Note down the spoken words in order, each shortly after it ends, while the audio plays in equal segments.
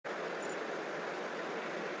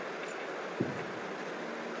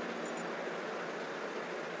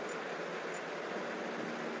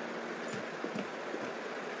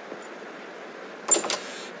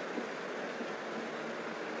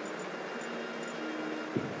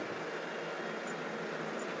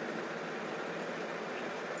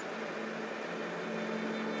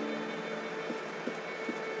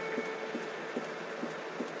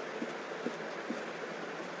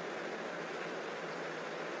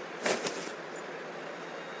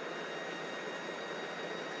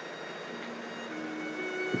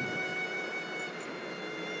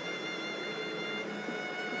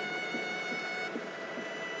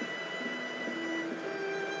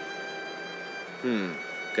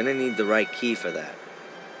Gonna need the right key for that.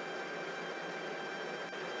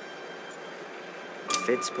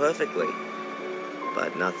 Fits perfectly,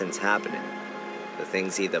 but nothing's happening. The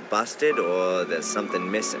thing's either busted or there's something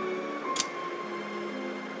missing.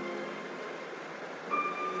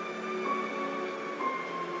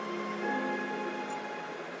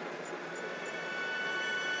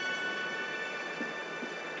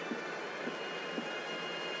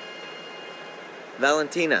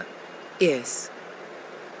 Valentina. Yes.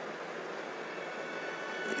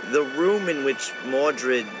 The room in which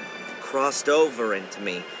Mordred crossed over into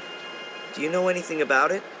me. Do you know anything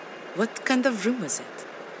about it? What kind of room was it?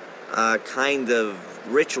 A kind of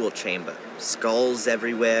ritual chamber. Skulls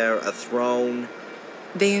everywhere, a throne.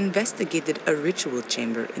 They investigated a ritual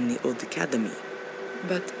chamber in the old academy,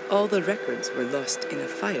 but all the records were lost in a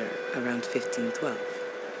fire around 1512.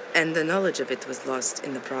 And the knowledge of it was lost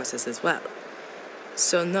in the process as well.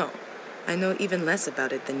 So no, I know even less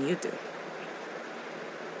about it than you do.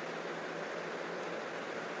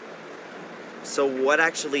 So what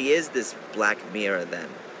actually is this black mirror then?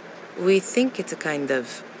 We think it's a kind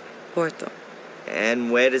of portal. And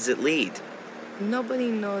where does it lead? Nobody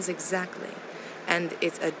knows exactly, and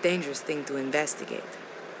it's a dangerous thing to investigate.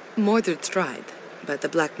 Mordred tried, but the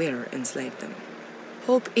black mirror enslaved them.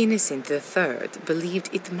 Pope Innocent III believed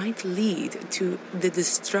it might lead to the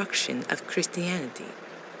destruction of Christianity.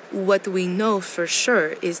 What we know for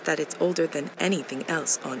sure is that it's older than anything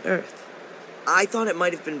else on Earth. I thought it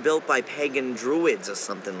might have been built by pagan druids or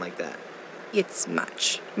something like that. It's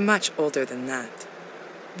much, much older than that.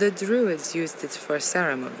 The druids used it for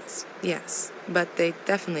ceremonies, yes, but they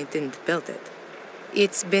definitely didn't build it.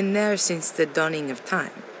 It's been there since the dawning of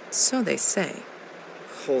time, so they say.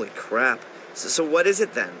 Holy crap. So what is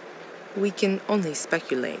it then? We can only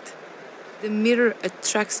speculate. The mirror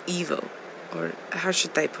attracts evil, or how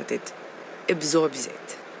should I put it? Absorbs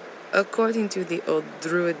it. According to the old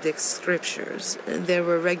druidic scriptures, there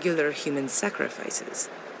were regular human sacrifices.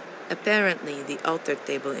 Apparently, the altar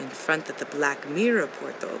table in front of the Black Mirror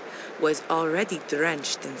portal was already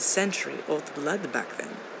drenched in century-old blood back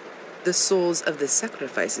then. The souls of the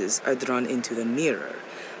sacrifices are drawn into the mirror,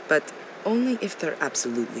 but only if they're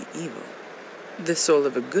absolutely evil. The soul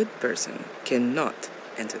of a good person cannot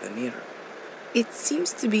enter the mirror. It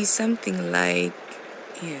seems to be something like...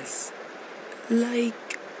 yes, like...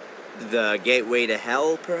 The gateway to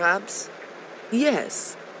hell, perhaps?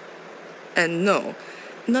 yes. And no,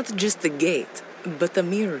 not just the gate, but the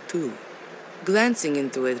mirror too. Glancing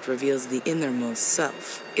into it reveals the innermost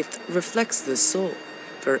self. It reflects the soul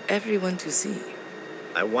for everyone to see.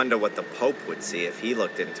 I wonder what the Pope would see if he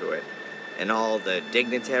looked into it. And all the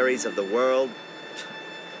dignitaries of the world.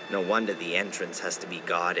 No wonder the entrance has to be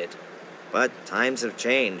guarded. But times have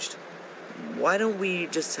changed. Why don't we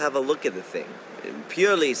just have a look at the thing?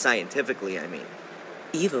 Purely scientifically, I mean.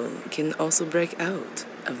 Evil can also break out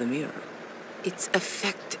of the mirror. Its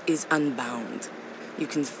effect is unbound. You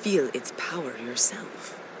can feel its power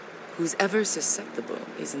yourself. Who's ever susceptible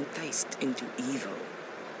is enticed into evil.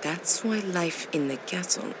 That's why life in the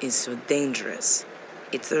castle is so dangerous.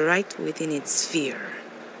 It's right within its sphere.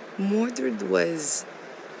 Mordred was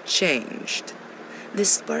changed. The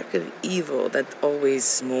spark of evil that always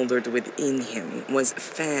smoldered within him was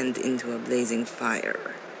fanned into a blazing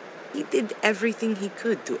fire. He did everything he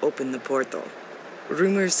could to open the portal.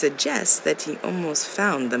 Rumors suggest that he almost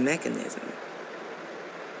found the mechanism.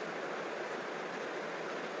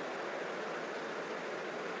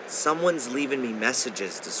 Someone's leaving me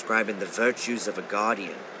messages describing the virtues of a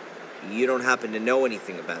guardian. You don't happen to know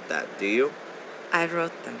anything about that, do you? I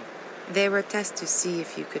wrote them. They were tests to see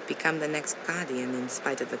if you could become the next guardian in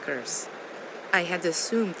spite of the curse. I had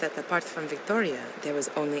assumed that apart from Victoria, there was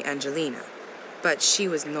only Angelina, but she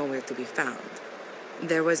was nowhere to be found.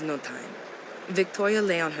 There was no time. Victoria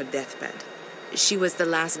lay on her deathbed. She was the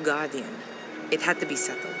last guardian. It had to be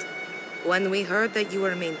settled. When we heard that you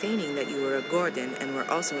were maintaining that you were a Gordon and were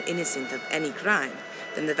also innocent of any crime,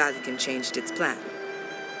 then the Vatican changed its plan.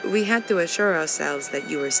 We had to assure ourselves that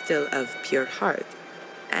you were still of pure heart,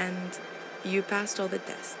 and you passed all the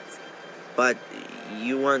tests. But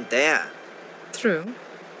you weren't there. True.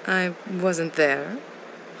 I wasn't there.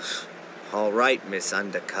 All right, Miss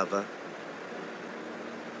Undercover.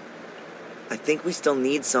 I think we still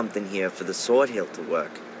need something here for the sword hilt to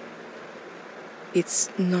work. It's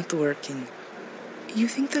not working. You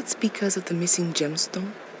think that's because of the missing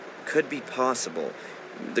gemstone? Could be possible.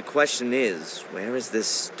 The question is, where is this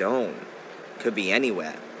stone? Could be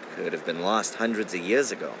anywhere. Could have been lost hundreds of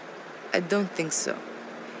years ago. I don't think so.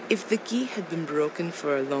 If the key had been broken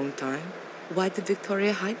for a long time, why did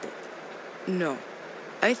Victoria hide it? No.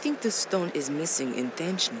 I think the stone is missing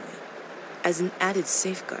intentionally, as an added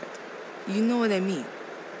safeguard. You know what I mean?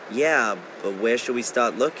 Yeah, but where should we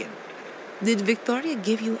start looking? Did Victoria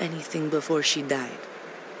give you anything before she died?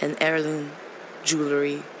 An heirloom,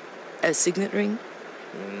 jewelry, a signet ring?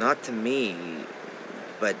 Not to me,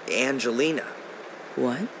 but Angelina.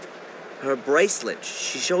 What? Her bracelet,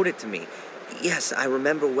 she showed it to me. Yes, I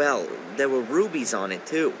remember well. There were rubies on it,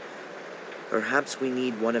 too. Perhaps we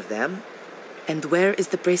need one of them? And where is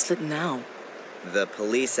the bracelet now? The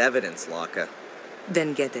police evidence locker.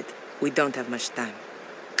 Then get it. We don't have much time.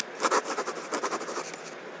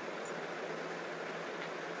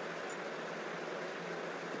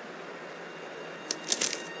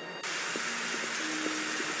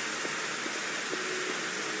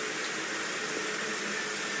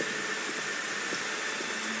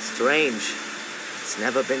 Strange. It's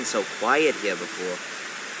never been so quiet here before.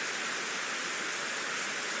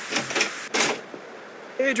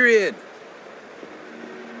 Adrian!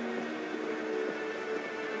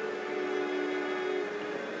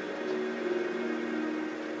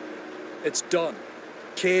 It's done.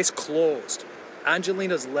 Case closed.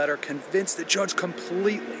 Angelina's letter convinced the judge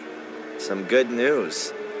completely. Some good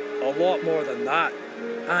news. A lot more than that.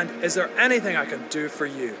 And is there anything I can do for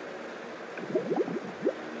you?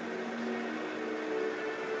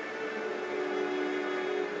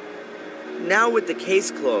 Now with the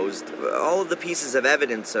case closed, all of the pieces of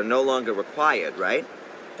evidence are no longer required, right?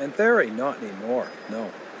 In theory, not anymore,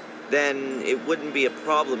 no. Then it wouldn't be a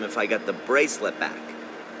problem if I got the bracelet back.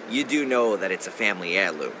 You do know that it's a family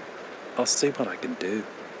heirloom. I'll see what I can do.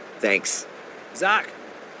 Thanks. Zach!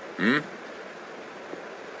 Hmm?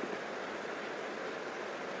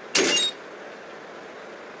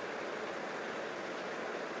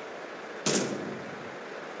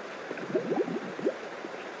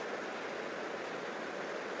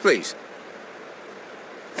 Please.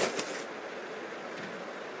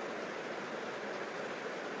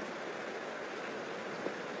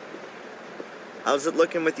 How's it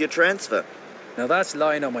looking with your transfer? Now that's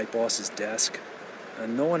lying on my boss's desk.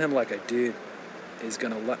 And knowing him like I do, he's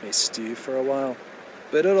gonna let me stew for a while.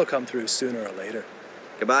 But it'll come through sooner or later.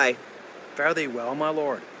 Goodbye. Fare thee well, my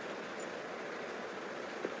lord.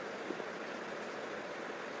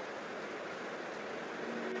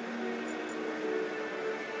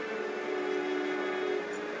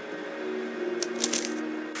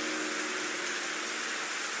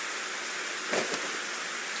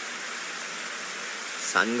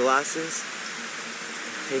 Sunglasses?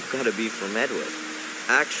 They've got to be from Edward.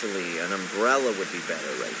 Actually, an umbrella would be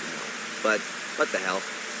better right now. But what the hell?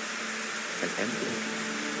 An emblem.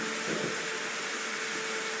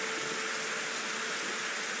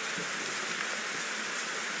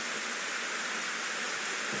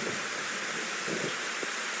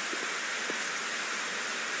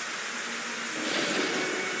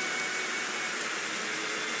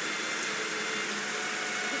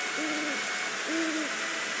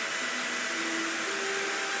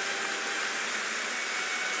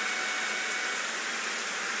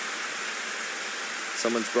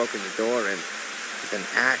 Someone's broken the door in with an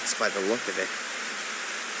axe by the look of it.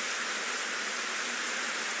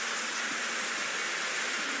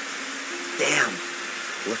 Damn!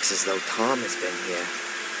 Looks as though Tom has been here.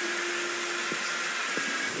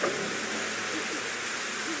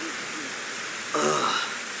 Ugh.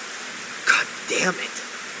 God damn it.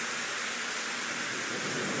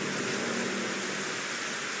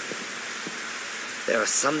 There are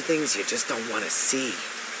some things you just don't want to see.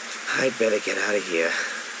 I'd better get out of here.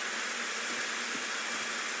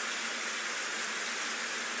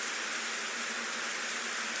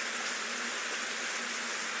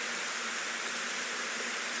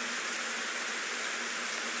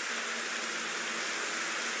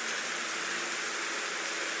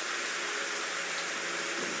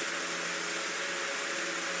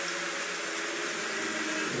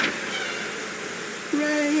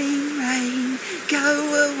 Rain, rain,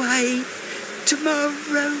 go away.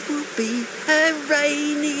 Tomorrow will be a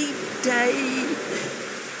rainy day.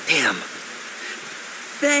 Damn.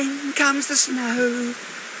 Then comes the snow.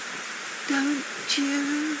 Don't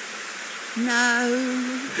you know?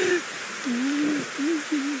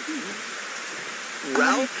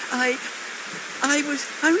 Ralph? I was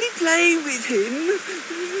only playing with him.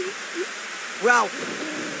 Ralph!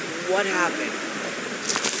 What happened?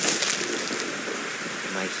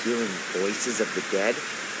 Am I hearing voices of the dead?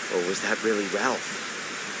 Or was that really Ralph?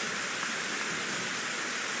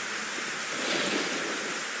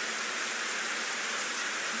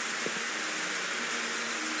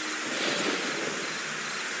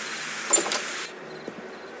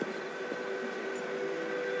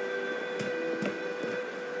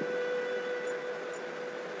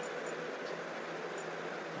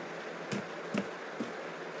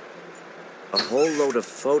 whole load of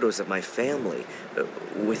photos of my family,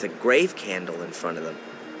 with a grave candle in front of them.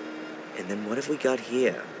 And then what have we got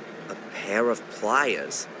here? A pair of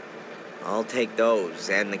pliers. I'll take those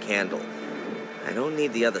and the candle. I don't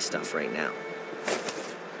need the other stuff right now.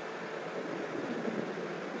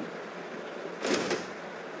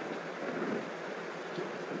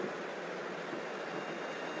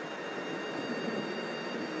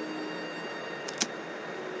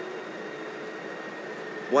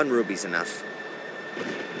 One ruby's enough.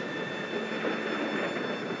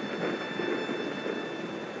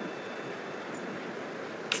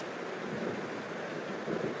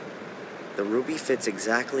 The ruby fits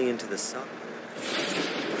exactly into the sock.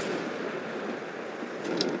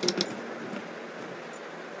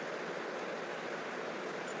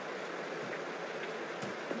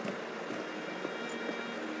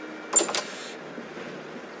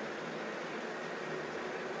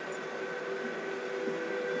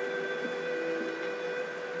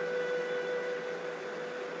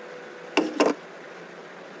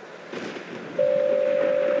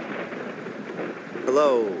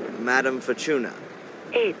 Hello, Madame Fortuna.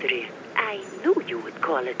 Adrian, I knew you would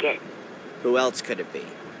call again. Who else could it be?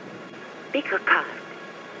 Pick a card.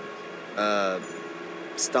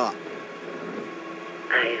 Stop.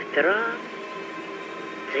 I've drawn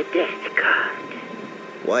the death card.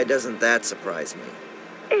 Why doesn't that surprise me?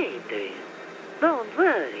 Adrian, don't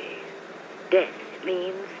worry. Death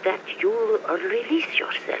means that you'll release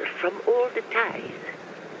yourself from all the ties.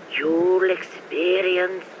 You'll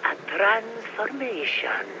experience a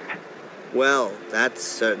transformation. Well, that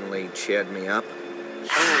certainly cheered me up.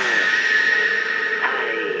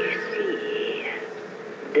 I see.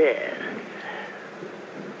 Death.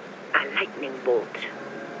 A lightning bolt.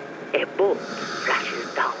 A bolt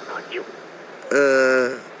flashes down on you.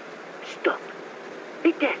 Stop.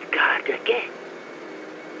 The death card again.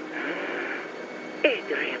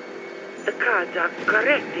 Adrian, the cards are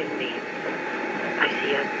correcting me. I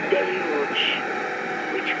see a deluge,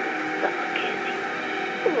 which means suffocating.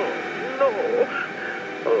 Oh, no.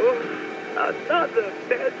 Oh, another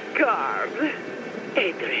death card.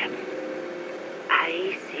 Adrian,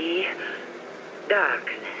 I see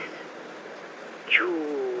darkness. You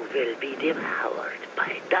will be devoured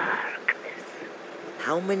by darkness.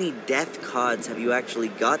 How many death cards have you actually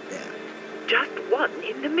got there? Just one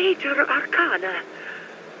in the major arcana.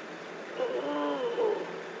 Oh,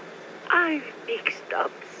 I've mixed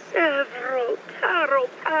up several tarot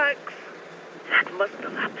packs. That must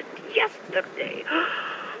have happened yesterday.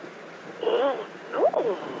 Oh,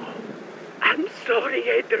 no. I'm sorry,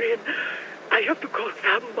 Adrian. I have to call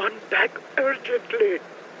someone back urgently.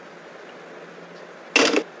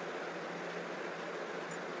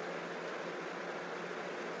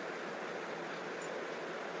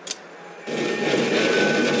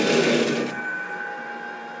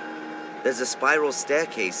 There's a spiral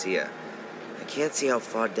staircase here. I can't see how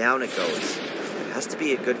far down it goes. It has to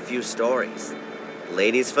be a good few stories.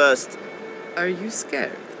 Ladies first. Are you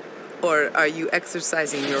scared? Or are you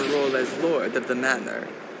exercising your role as Lord of the Manor?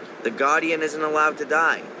 The Guardian isn't allowed to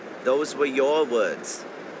die. Those were your words.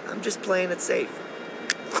 I'm just playing it safe.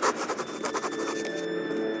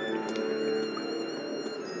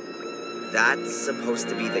 That's supposed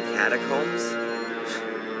to be the catacombs?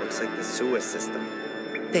 Looks like the sewer system.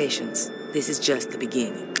 Patience. This is just the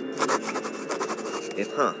beginning.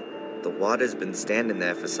 The water's been standing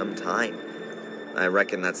there for some time. I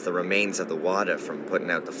reckon that's the remains of the water from putting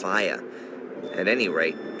out the fire. At any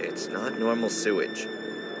rate, it's not normal sewage.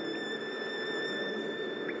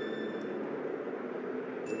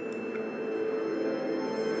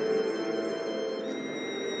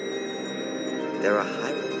 There are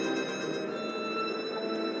hieroglyphs.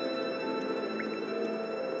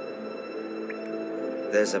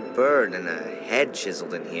 There's a bird and a head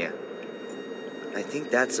chiseled in here. I think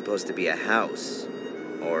that's supposed to be a house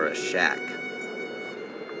or a shack.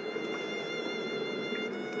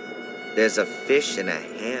 There's a fish and a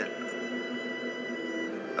hand.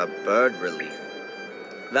 A bird relief.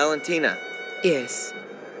 Valentina, Yes.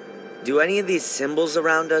 do any of these symbols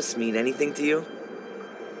around us mean anything to you?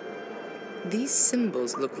 These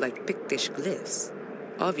symbols look like Pictish glyphs.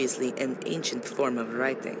 Obviously an ancient form of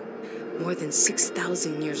writing. More than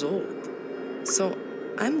 6,000 years old. So,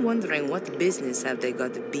 I'm wondering what business have they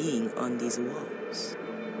got being on these walls?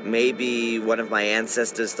 Maybe one of my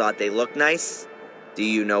ancestors thought they looked nice? Do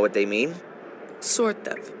you know what they mean? Sort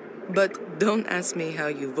of. But don't ask me how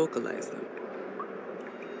you vocalize them.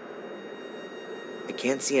 I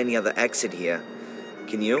can't see any other exit here.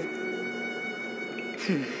 Can you?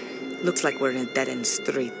 Looks like we're in a dead-end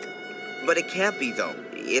street. But it can't be, though.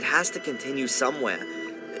 It has to continue somewhere.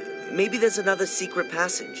 Maybe there's another secret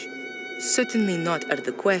passage. Certainly not out of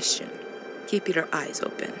the question. Keep your eyes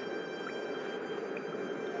open.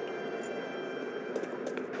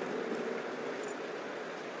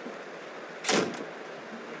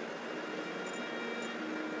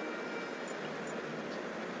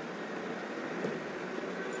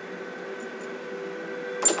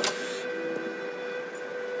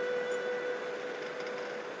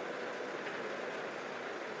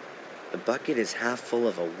 The bucket is half full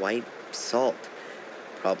of a white salt,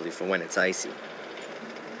 probably for when it's icy.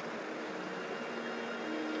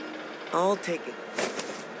 I'll take it.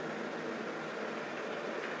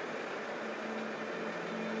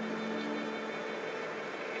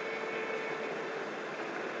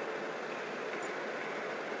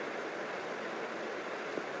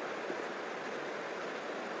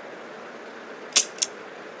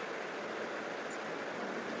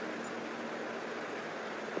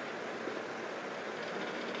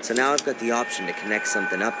 So now I've got the option to connect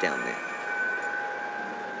something up down there.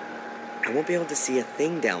 I won't be able to see a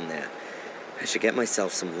thing down there. I should get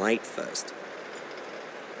myself some light first.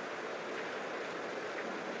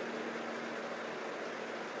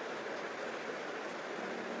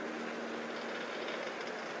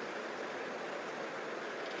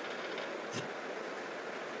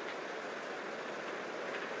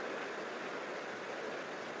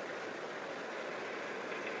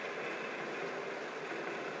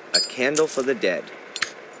 A candle for the dead.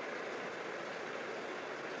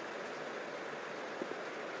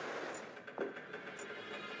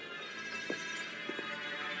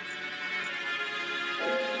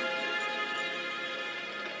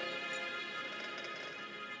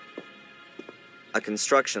 A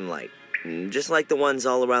construction light, just like the ones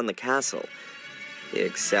all around the castle,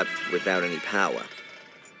 except without any power.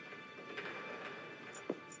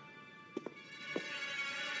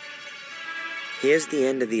 Here's the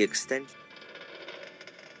end of the extension.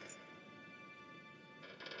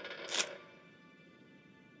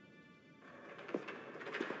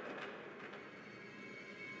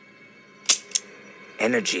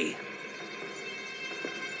 Energy.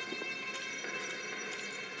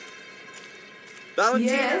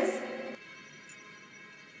 Valentina! Yes?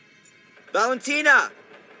 Valentina!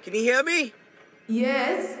 Can you hear me?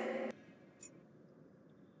 Yes?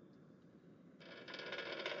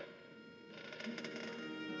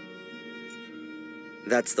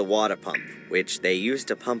 That's the water pump, which they use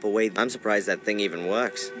to pump away. I'm surprised that thing even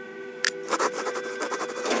works.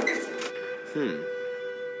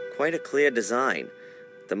 Quite a clear design.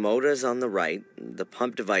 The motor's on the right, the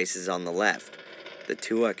pump device is on the left. The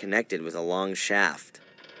two are connected with a long shaft.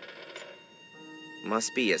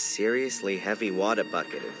 Must be a seriously heavy water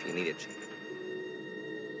bucket if you need a change.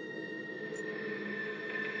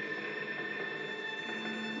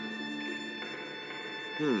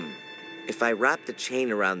 If I wrap the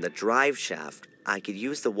chain around the drive shaft, I could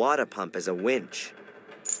use the water pump as a winch.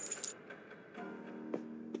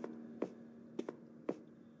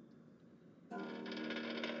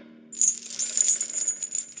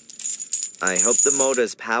 I hope the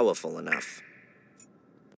motor's powerful enough.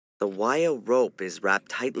 The wire rope is wrapped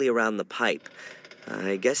tightly around the pipe.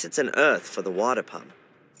 I guess it's an earth for the water pump.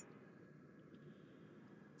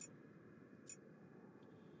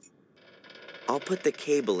 I'll put the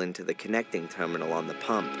cable into the connecting terminal on the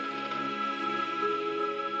pump.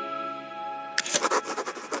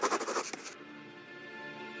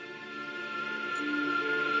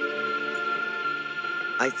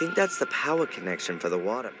 I think that's the power connection for the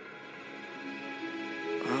water.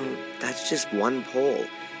 Oh, that's just one pole.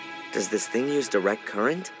 Does this thing use direct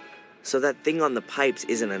current? So that thing on the pipes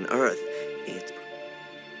isn't an earth. It's...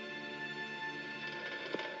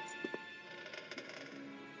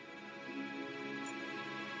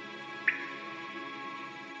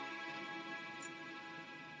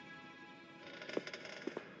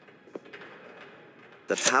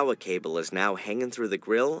 The power cable is now hanging through the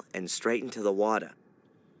grill and straight into the water.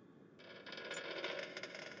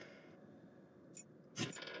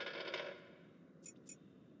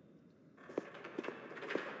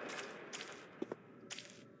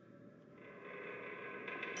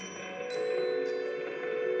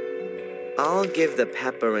 I'll give the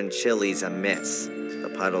pepper and chilies a miss.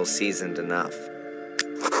 The puddle's seasoned enough.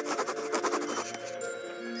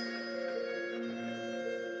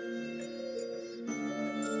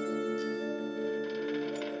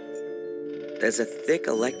 There's a thick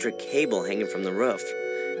electric cable hanging from the roof,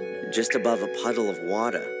 just above a puddle of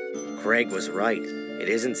water. Craig was right. It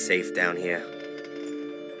isn't safe down here.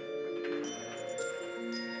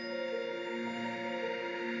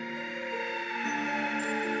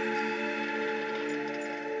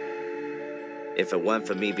 If it weren't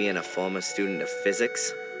for me being a former student of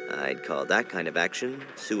physics, I'd call that kind of action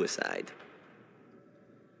suicide.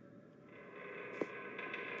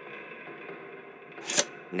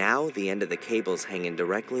 Now, the end of the cable's hanging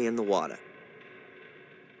directly in the water.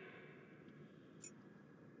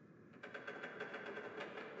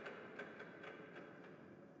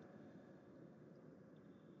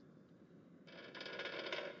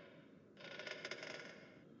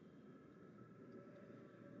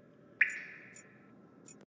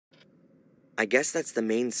 I guess that's the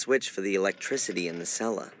main switch for the electricity in the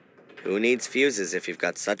cellar. Who needs fuses if you've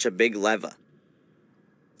got such a big lever?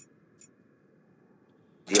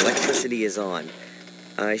 The electricity is on.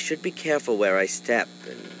 I should be careful where I step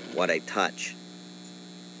and what I touch.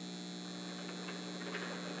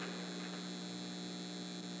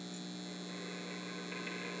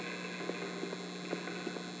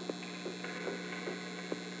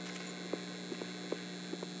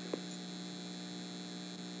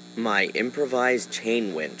 My improvised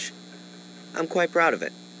chain winch. I'm quite proud of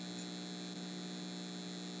it.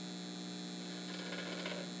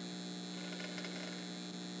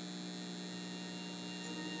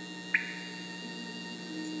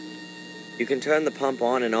 You can turn the pump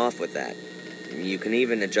on and off with that. You can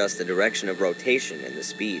even adjust the direction of rotation and the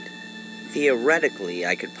speed. Theoretically,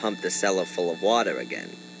 I could pump the cellar full of water again,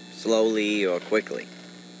 slowly or quickly.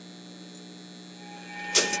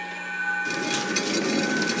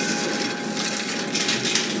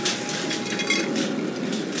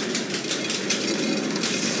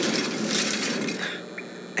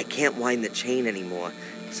 I can't wind the chain anymore.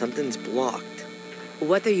 Something's blocked.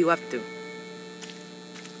 What are you up to?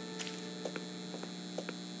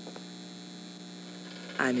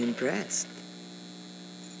 I'm impressed.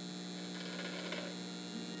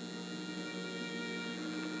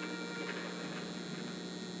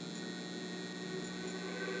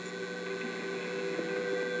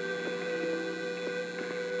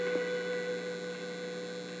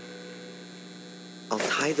 I'll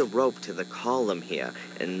tie the rope to the column here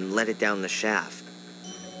and let it down the shaft.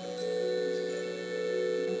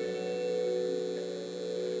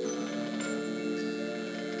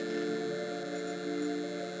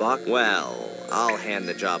 Buck? Well, I'll hand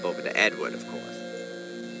the job over to Edward, of course.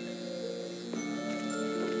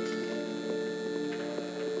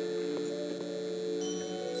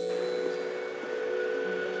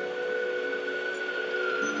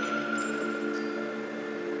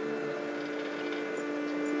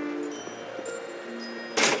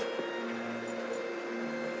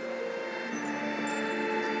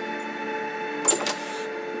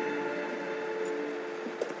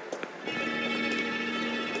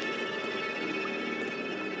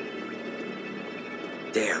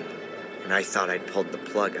 Damn, and I thought I'd pulled the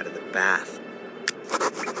plug out of the bath.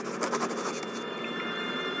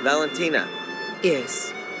 Valentina,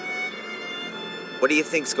 Yes. what do you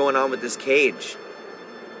think's going on with this cage?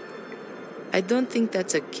 I don't think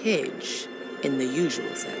that's a cage in the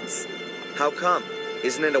usual sense. How come?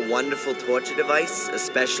 Isn't it a wonderful torture device,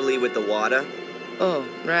 especially with the water? Oh,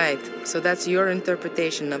 right. So that's your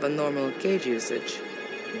interpretation of a normal cage usage.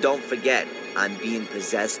 Don't forget, I'm being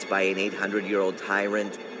possessed by an 800-year-old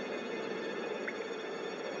tyrant.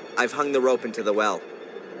 I've hung the rope into the well.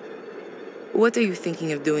 What are you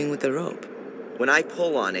thinking of doing with the rope? When I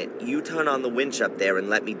pull on it, you turn on the winch up there and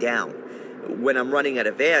let me down. When I'm running out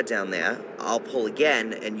of air down there, I'll pull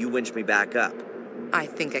again and you winch me back up. I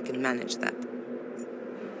think I can manage that.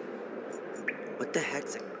 What the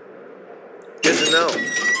heck's it? Good to know.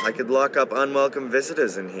 I could lock up unwelcome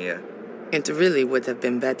visitors in here. It really would have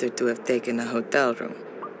been better to have taken a hotel room.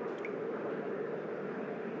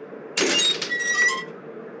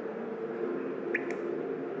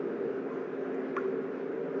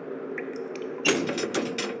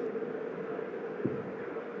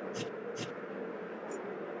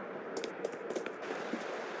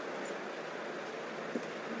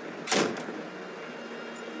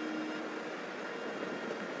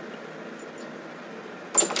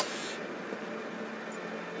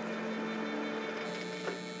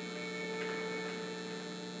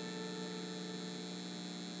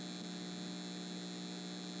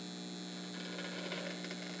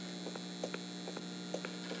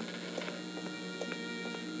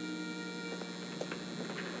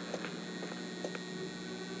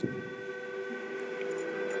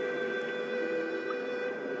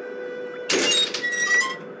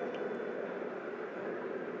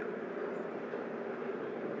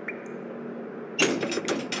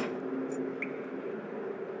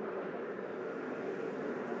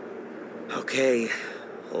 Okay,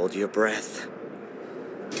 hold your breath.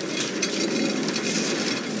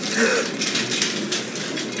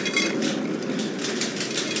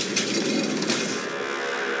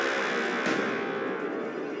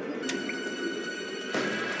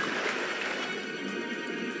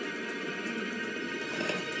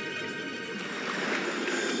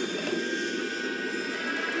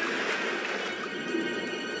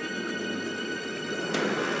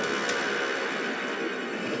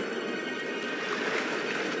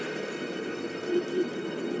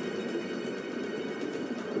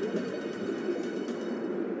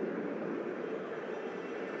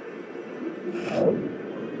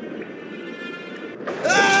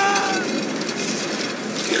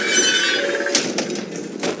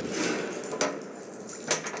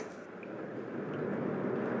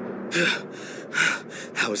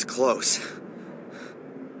 That was close.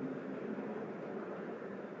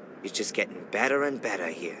 It's just getting better and better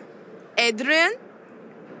here. Adrian?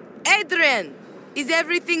 Adrian! Is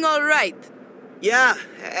everything all right? Yeah,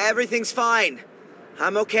 everything's fine.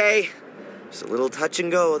 I'm okay. Just a little touch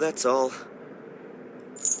and go, that's all.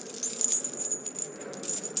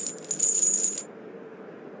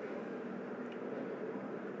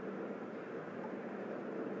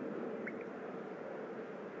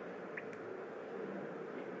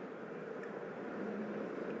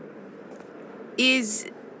 Is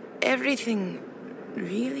everything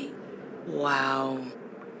really? Wow.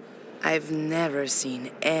 I've never seen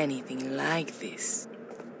anything like this.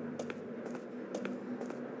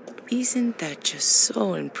 Isn't that just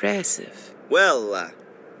so impressive? Well,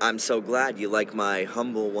 I'm so glad you like my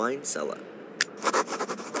humble wine cellar.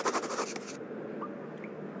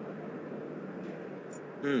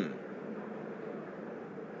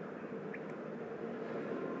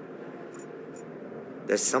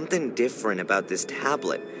 There's something different about this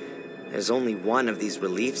tablet. There's only one of these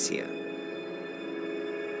reliefs here.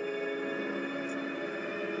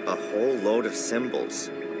 A whole load of symbols.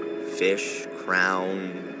 Fish,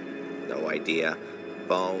 crown, no idea,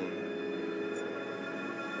 bone.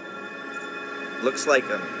 Looks like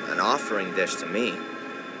an offering dish to me.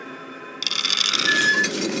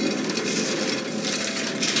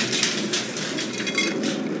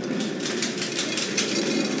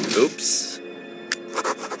 Oops.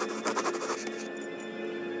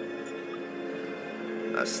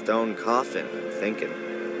 A stone coffin, I'm thinking.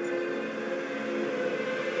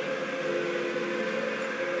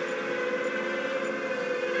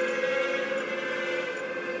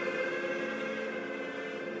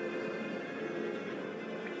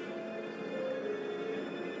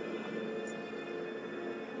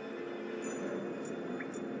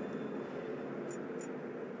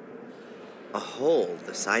 A hole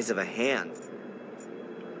the size of a hand.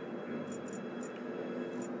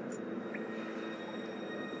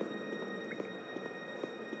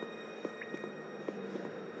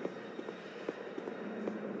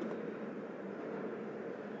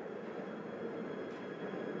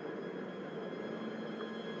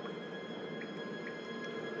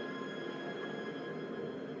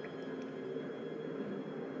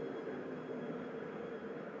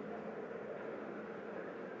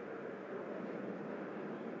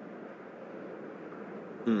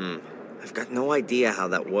 I've got no idea how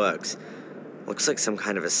that works. Looks like some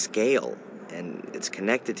kind of a scale, and it's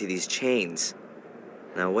connected to these chains.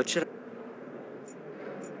 Now, what should I...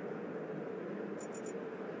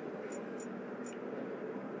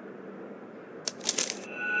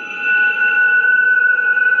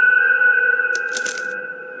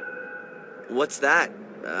 What's that?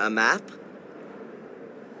 A map?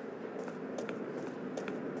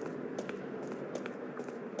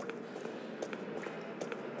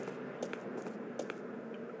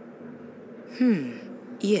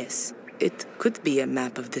 Yes, it could be a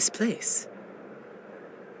map of this place.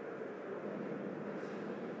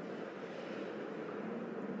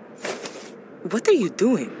 What are you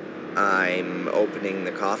doing? I'm opening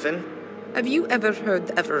the coffin? Have you ever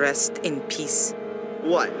heard of rest in peace?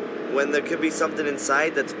 What? When there could be something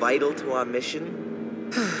inside that's vital to our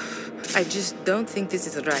mission? I just don't think this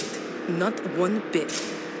is right. Not one bit.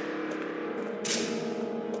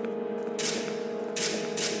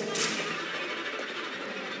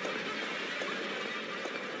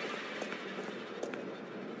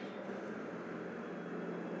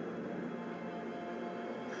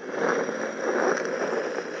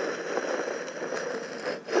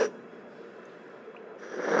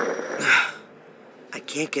 I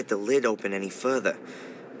can't get the lid open any further,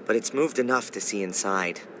 but it's moved enough to see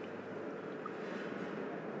inside.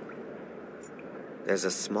 There's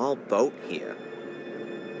a small boat here.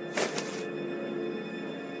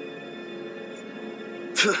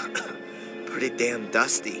 Pretty damn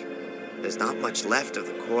dusty. There's not much left of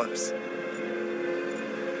the corpse.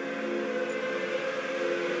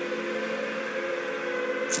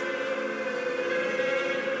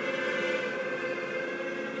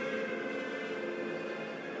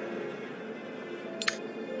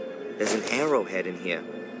 There's an arrowhead in here.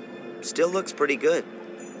 Still looks pretty good.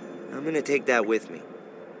 I'm gonna take that with me.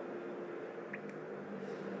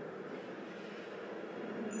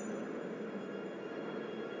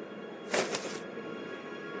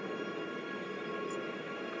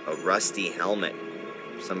 A rusty helmet.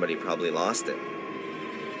 Somebody probably lost it.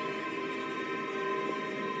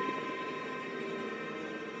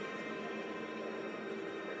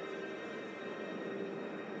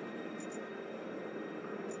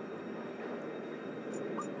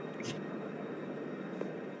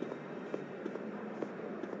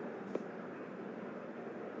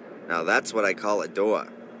 Now that's what I call a door.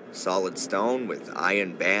 Solid stone with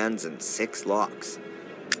iron bands and 6 locks.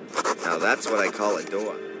 Now that's what I call a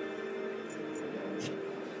door.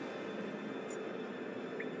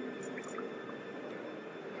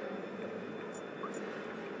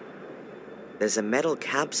 There's a metal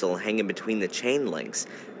capsule hanging between the chain links.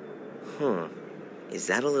 Is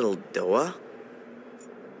that a little door?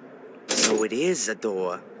 So it is a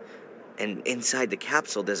door. And inside the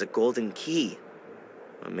capsule there's a golden key.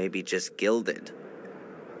 Or maybe just gilded.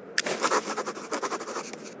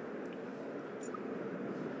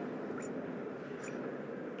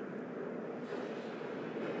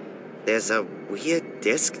 There's a weird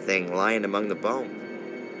disc thing lying among the bone.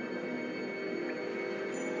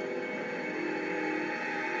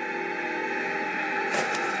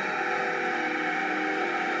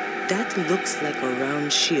 That looks like a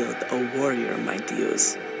round shield a warrior might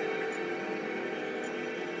use.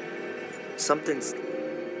 Something's...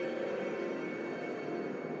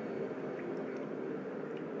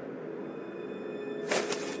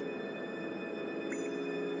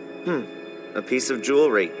 A piece of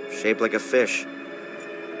jewelry, shaped like a fish.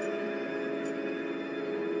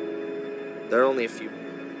 There are only a few...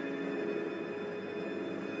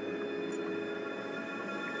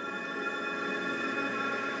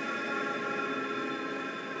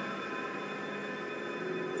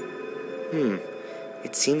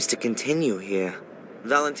 It seems to continue here.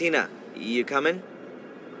 Valentina, you coming?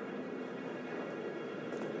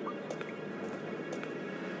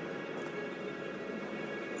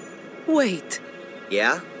 Wait,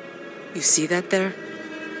 Yeah? you see that there?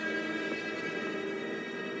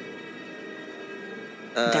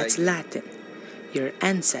 That's Latin. Your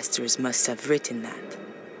ancestors must have written that.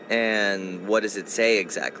 And what does it say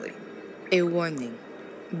exactly? A warning.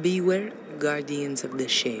 Beware, guardians of the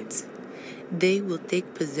shades. They will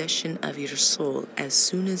take possession of your soul as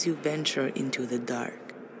soon as you venture into the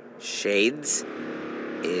dark. Shades?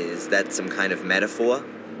 Is that some kind of metaphor?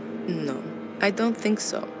 No, I don't think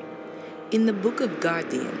so. In the Book of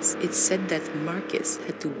Guardians, it said that Marcus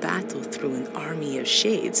had to battle through an army of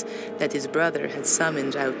shades that his brother had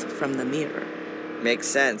summoned out from the mirror. Makes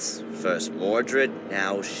sense. First Mordred,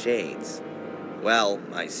 now Shades. Well,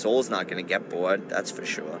 my soul's not gonna get bored, that's for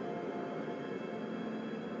sure.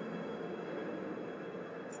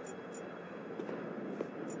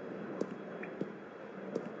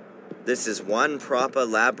 This is one proper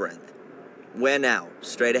labyrinth. Where now?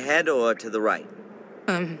 Straight ahead or to the right?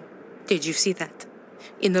 Did you see that?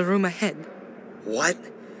 In the room ahead? What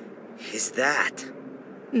is that?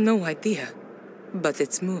 No idea. But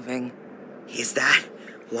it's moving. Is that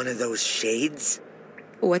one of those shades?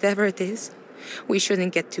 Whatever it is, we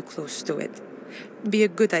shouldn't get too close to it. Be a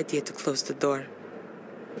good idea to close the door.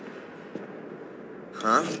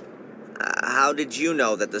 Huh? How did you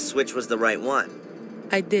know that the switch was the right one?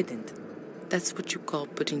 I didn't. That's what you call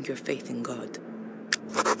putting your faith in God.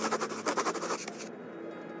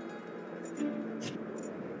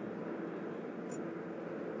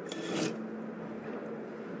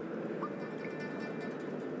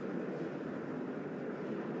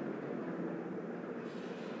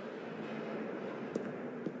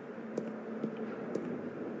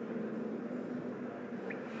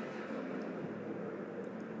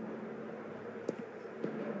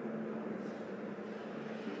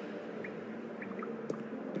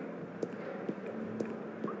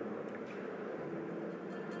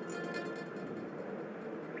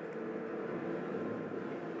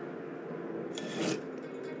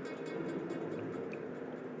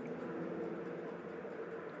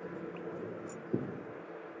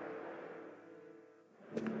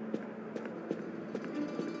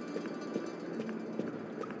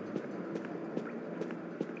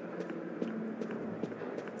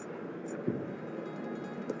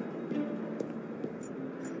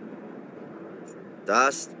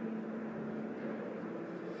 Dust?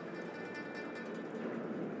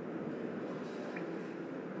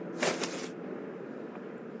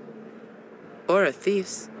 Or a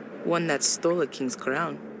thief's. One that stole a king's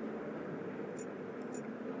crown.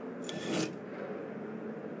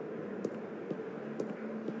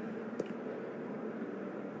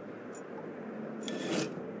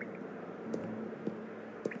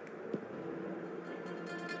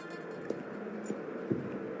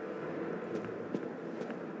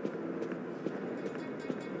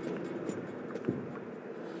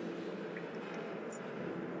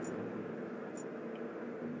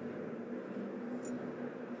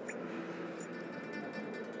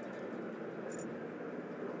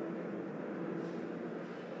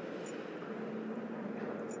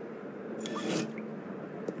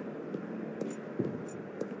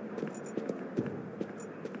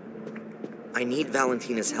 I need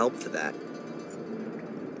Valentina's help for that.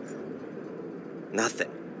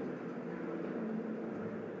 Nothing.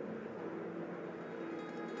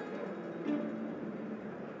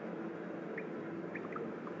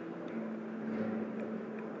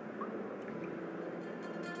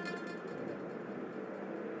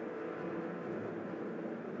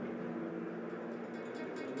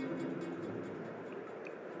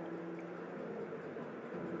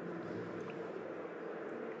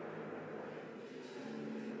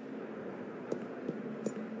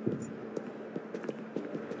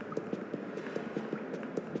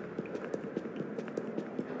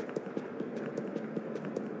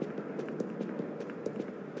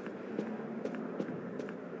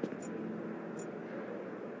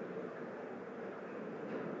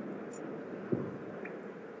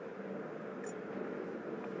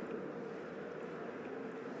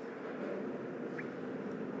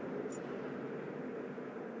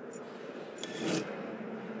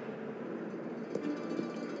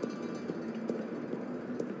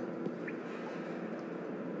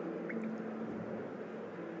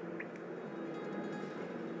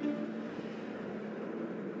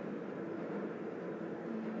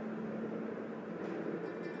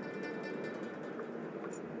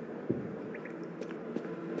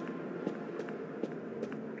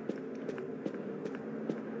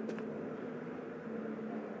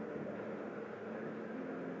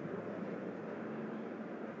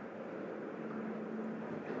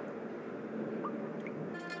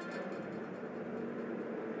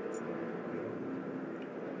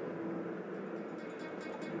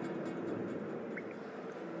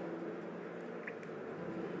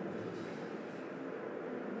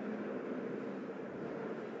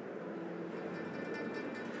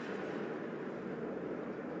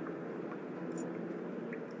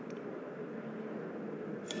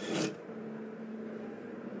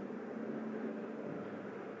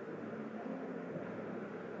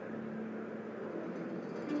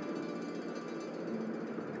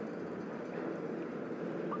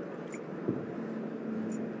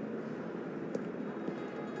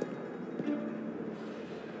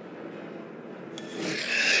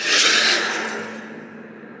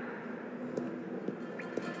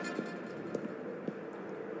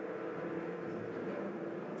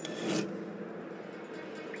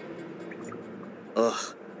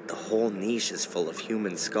 Ugh, the whole niche is full of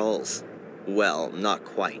human skulls. Well, not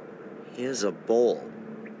quite. Here's a bowl,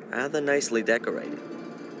 rather nicely decorated.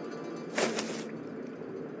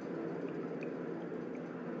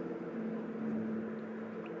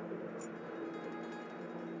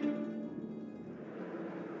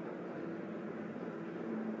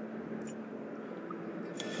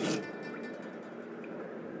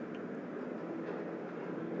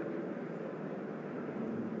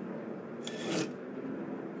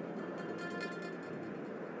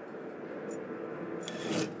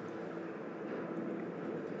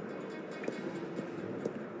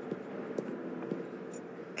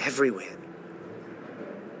 Everywhere.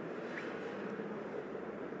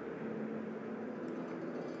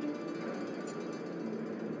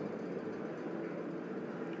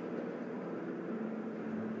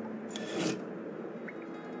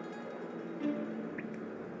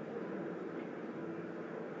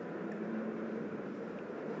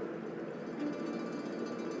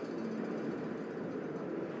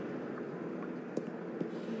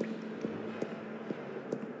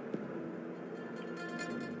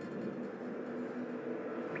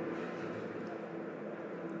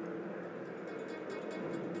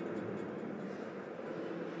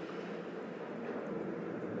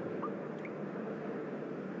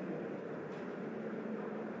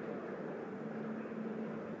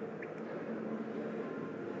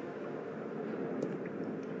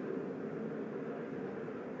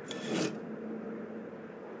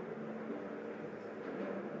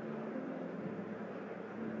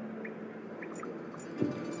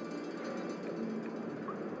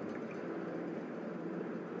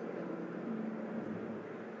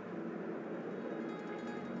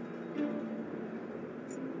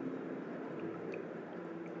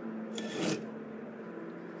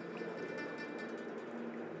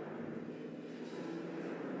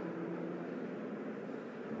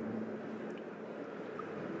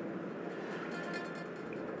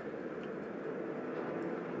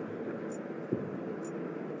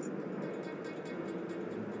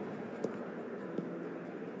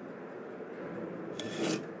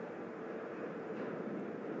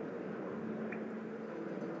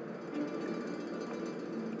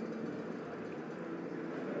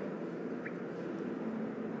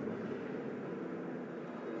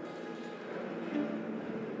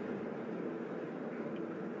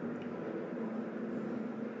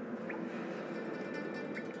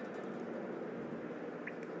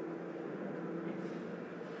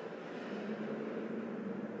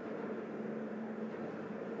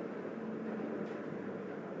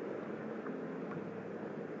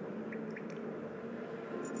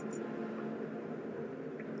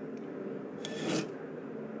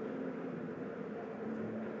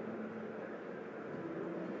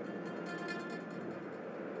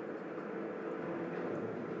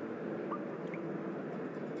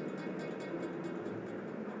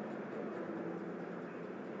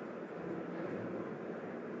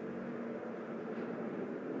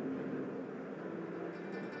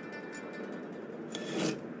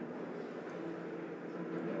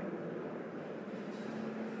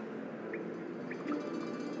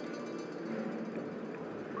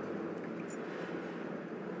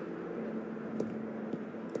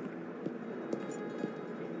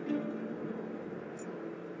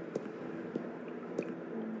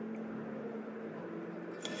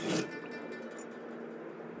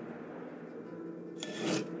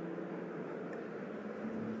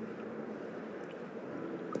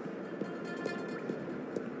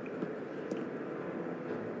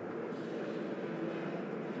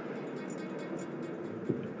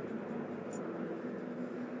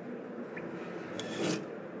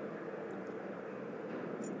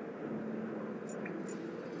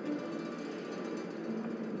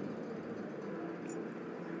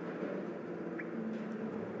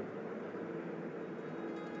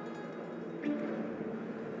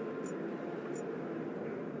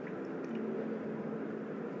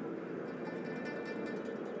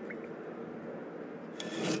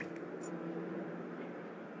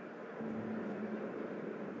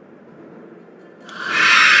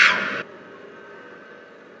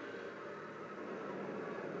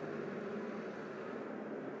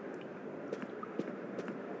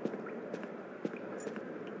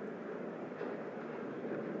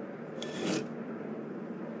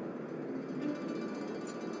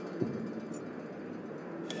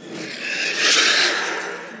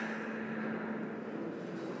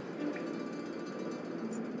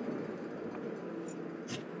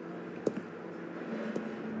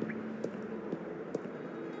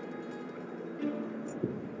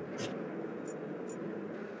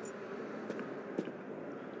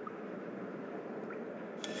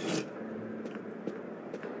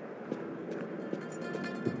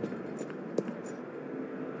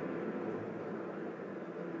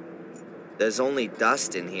 There's only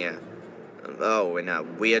dust in here. Oh, and a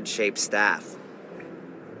weird-shaped staff.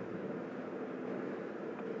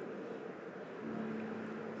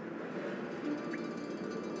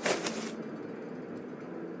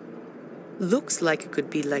 Looks like it could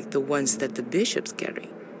be like the ones that the bishops carry,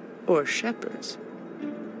 or shepherds.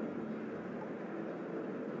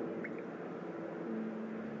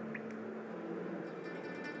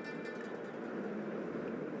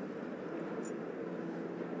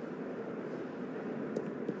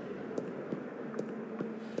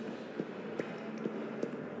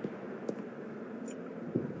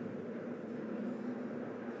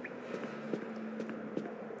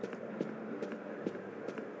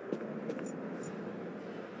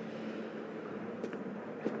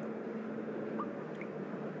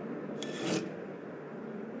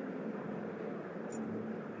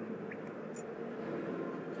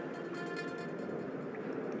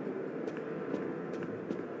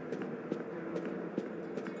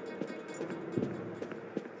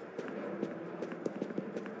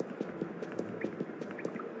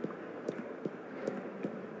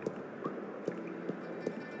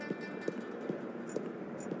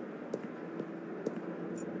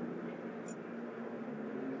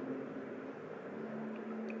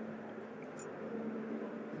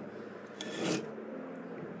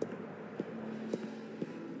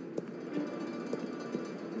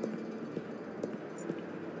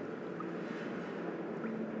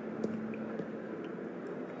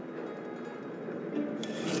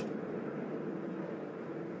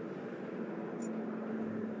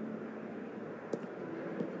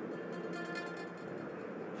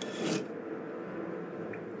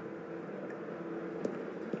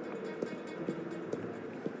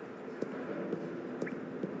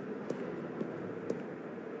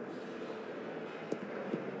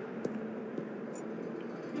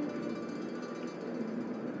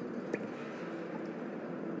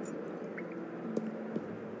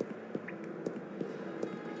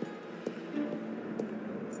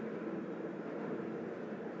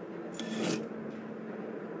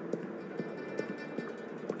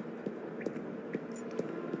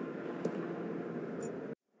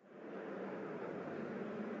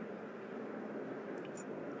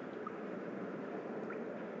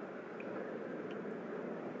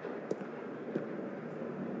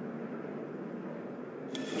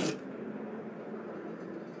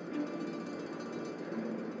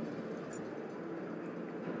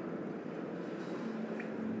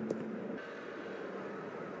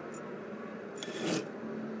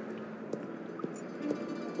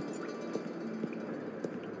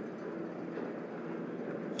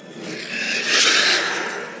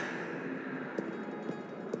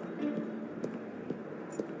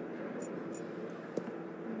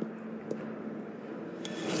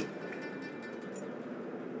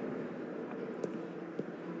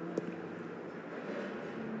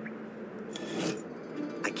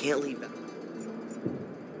 Can't leave them.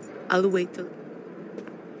 I'll wait till...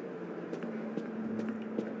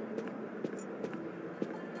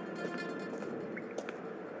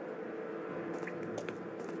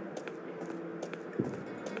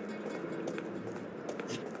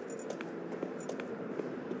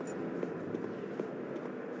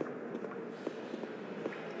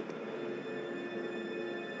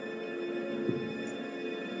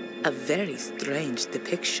 A very strange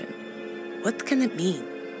depiction. What can it mean?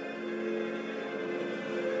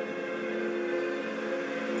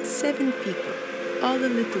 7 people, all a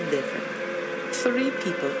little different. 3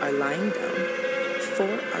 people are lying down. 4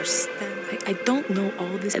 are standing. I don't know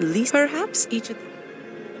all this. At least, perhaps each of them.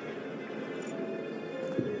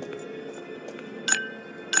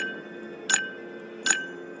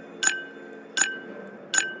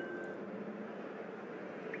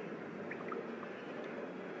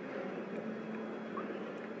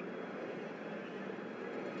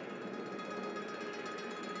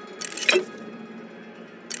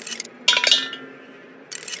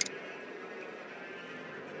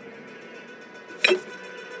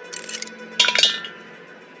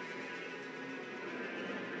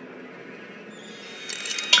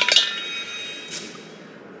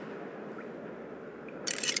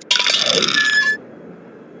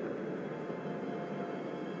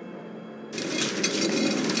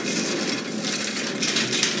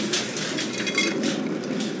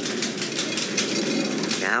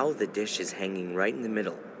 Now the dish is hanging right in the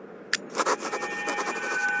middle.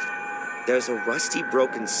 There's a rusty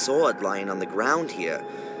broken sword lying on the ground here.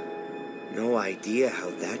 No idea how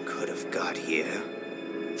that could have got here.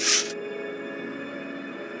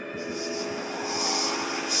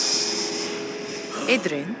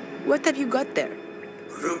 Adrian, what have you got there?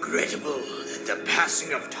 Regrettable that The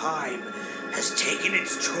passing of time has taken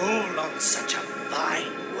its toll on such a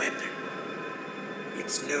fine weapon.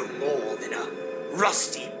 It's no more than a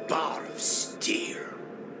rusty bar of steel.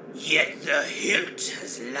 Yet the hilt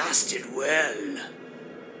has lasted well.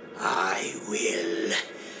 I will.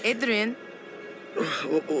 Adrian,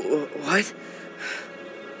 What?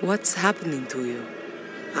 what's happening to you?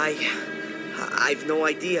 I've no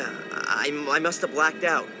idea. I must have blacked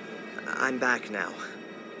out. I'm back now.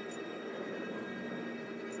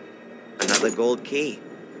 Another gold key.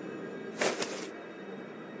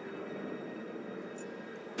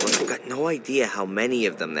 Look, I've got no idea how many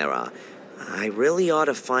of them there are. I really ought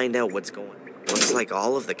to find out what's going on. Looks like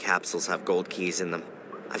all of the capsules have gold keys in them.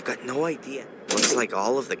 I've got no idea. Looks like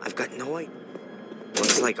all of the... I've got no idea.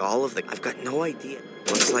 Looks like all of the... I've got no idea.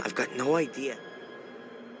 Looks like I've got no idea.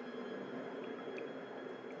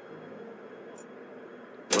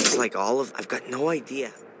 Looks like all of... I've got no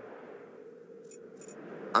idea.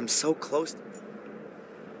 I'm so close.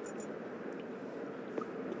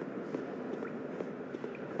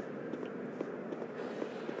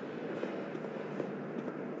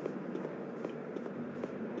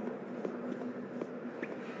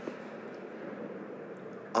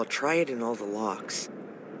 I'll try it in all the locks.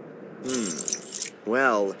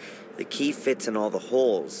 Well, the key fits in all the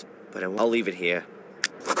holes, but I'll leave it here.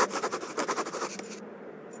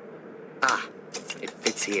 Ah, it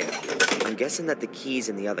fits here. I'm guessing that the keys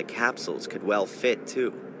in the other capsules could well fit,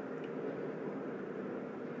 too.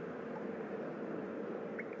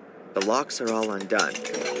 The locks are all undone.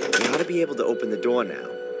 We ought to be able to open the door now.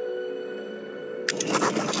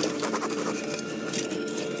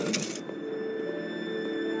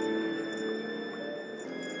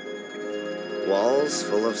 Walls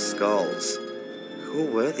full of skulls. Who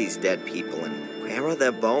were these dead people, and where are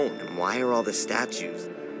their bones, and why are all the statues?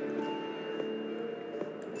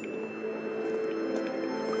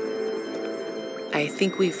 I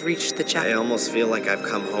think we've reached the I chapel. almost feel like I've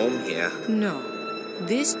come home here. No.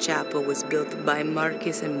 This chapel was built by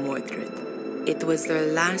Marcus and Mordred. It was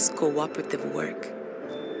their last cooperative work.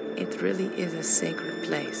 It really is a sacred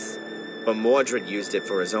place. But Mordred used it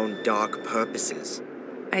for his own dark purposes.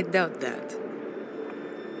 I doubt that.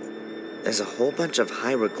 There's a whole bunch of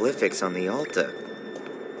hieroglyphics on the altar.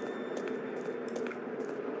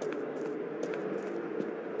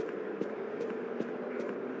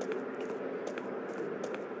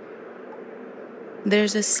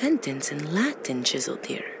 There's a sentence in Latin chiseled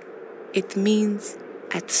here. It means,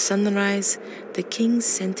 at sunrise, the king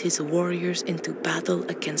sent his warriors into battle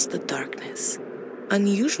against the darkness.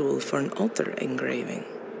 Unusual for an altar engraving.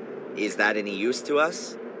 Is that any use to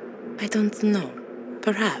us? I don't know.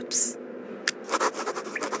 Perhaps.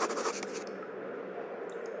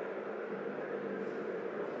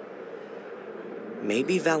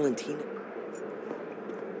 Maybe Valentina...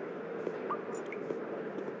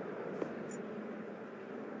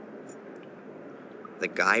 The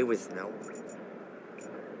guy with no...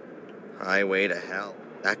 Highway to hell.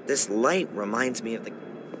 This light reminds me of the...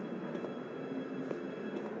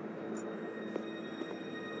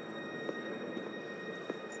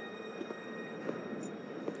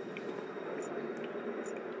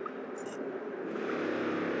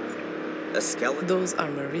 A skeleton? Those are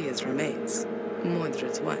Maria's remains,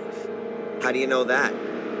 Mordred's wife. How do you know that?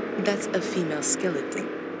 That's a female skeleton.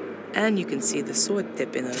 And you can see the sword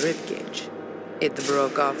tip in her ribcage. It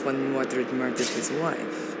broke off when Mordred murdered his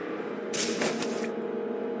wife.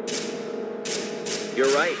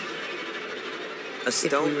 You're right. A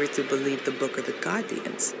stone... If we were to believe the Book of the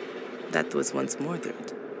Guardians, that was once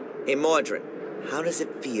Mordred. Hey, Mordred, how does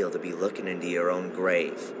it feel to be looking into your own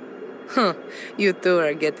grave? Huh, you two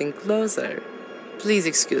are getting closer. Please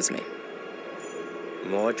excuse me.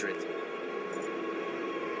 Mordred.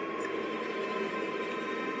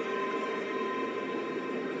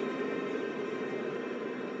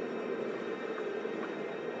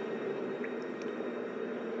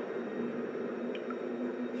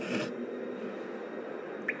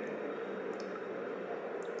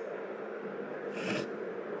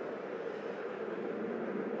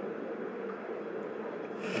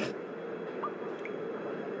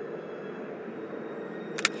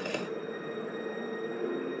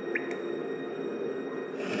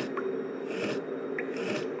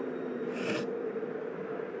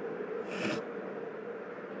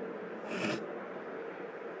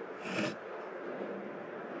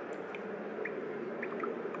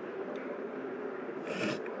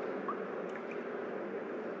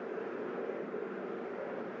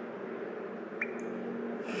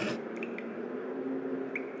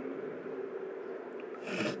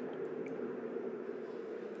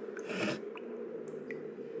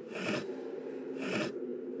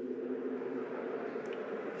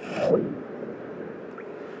 Wow.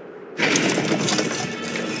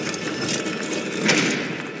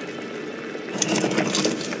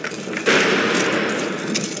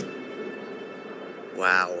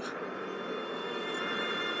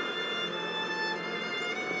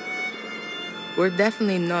 We're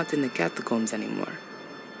definitely not in the catacombs anymore.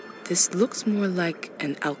 This looks more like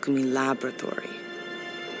an alchemy laboratory.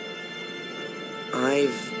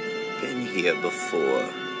 I've been here before.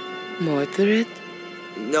 Mordred?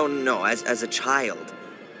 No, as a child.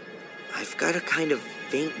 I've got a kind of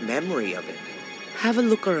faint memory of it. Have a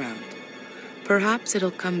look around. Perhaps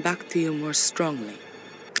it'll come back to you more strongly.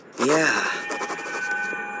 Yeah.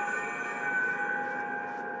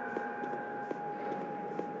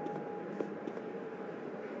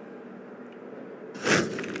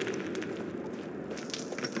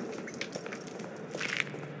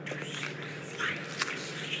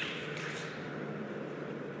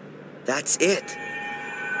 That's it.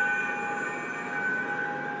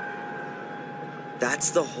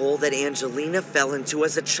 That's the hole that Angelina fell into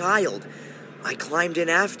as a child. I climbed in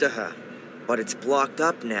after her, but it's blocked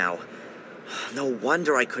up now. No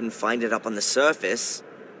wonder I couldn't find it up on the surface.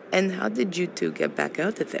 And how did you two get back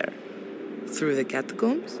out of there? Through the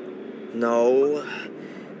catacombs? No.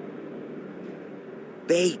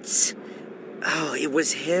 Bates. Oh, it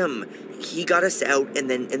was him. He got us out and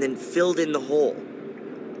then filled in the hole.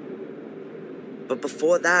 But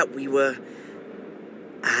before that, we were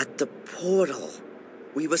at the portal.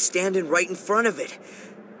 We were standing right in front of it.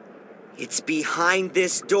 It's behind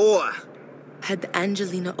this door. Had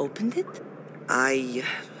Angelina opened it?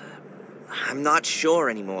 I'm not sure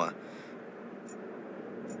anymore.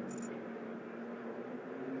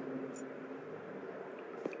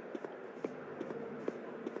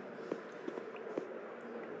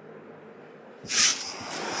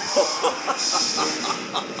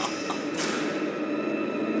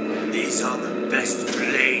 These are the best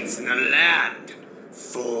blades in the land,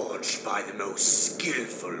 forged by the most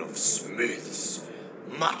skillful of smiths.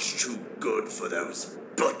 Much too good for those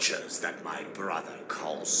butchers that my brother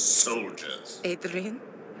calls soldiers. Adrian,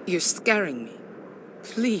 you're scaring me.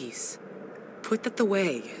 Please, put that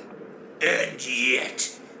away. And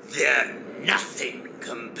yet, they're nothing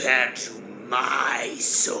compared to my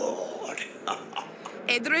sword.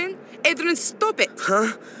 Adrian, stop it!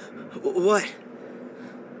 Huh? What?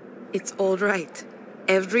 It's all right.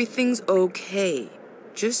 Everything's okay.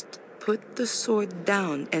 Just put the sword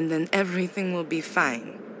down and then everything will be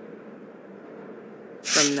fine.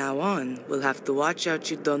 From now on, we'll have to watch out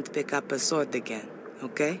you don't pick up a sword again,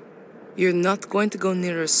 okay? You're not going to go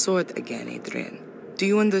near a sword again, Adrian. Do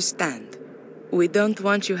you understand? We don't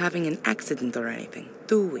want you having an accident or anything,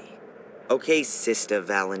 do we? Okay, Sister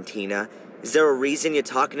Valentina. Is there a reason you're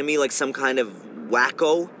talking to me like some kind of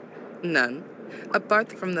wacko? None.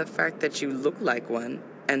 Apart from the fact that you look like one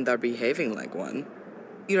and are behaving like one.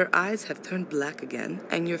 Your eyes have turned black again,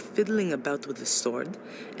 and you're fiddling about with a sword,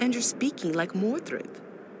 and you're speaking like Mordred.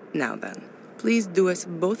 Now then, please do us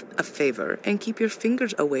both a favor and keep your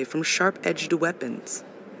fingers away from sharp-edged weapons.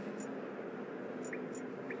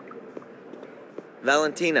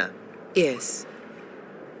 Valentina, Yes.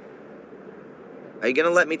 are you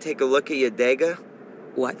gonna let me take a look at your dagger?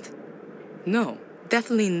 What? No,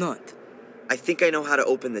 definitely not. I think I know how to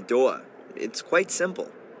open the door. It's quite simple.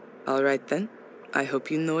 All right then. I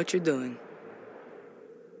hope you know what you're doing.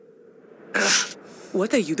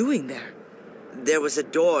 What are you doing there? There was a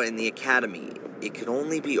door in the academy. It could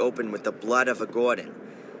only be opened with the blood of a Gordon.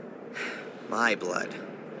 My blood.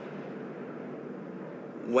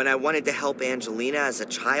 When I wanted to help Angelina as a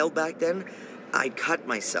child back then, I'd cut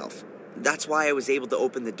myself. That's why I was able to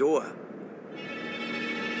open the door.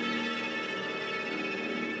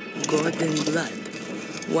 Gordon blood.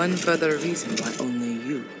 One further reason why only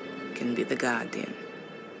you can be the guardian.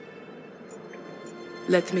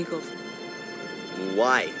 Let me go.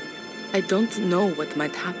 Why? I don't know what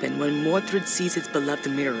might happen when Mordred sees his beloved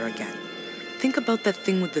mirror again. Think about that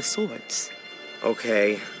thing with the swords.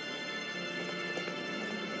 Okay.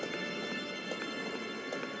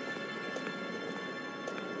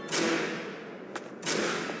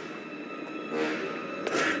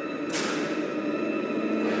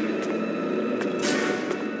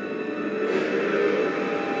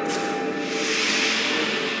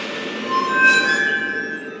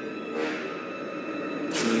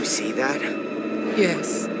 See that?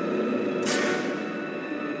 Yes.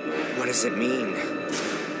 What does it mean?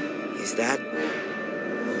 Is that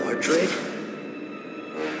Mordred?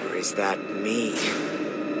 Or is that me?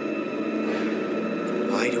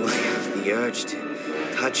 Why do I have the urge to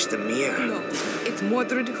touch the mirror? No, it's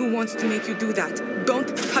Mordred who wants to make you do that.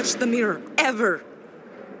 Don't touch the mirror, ever!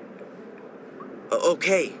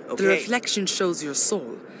 Okay. The reflection shows your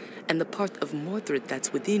soul, and the part of Mordred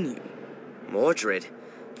that's within you. Mordred?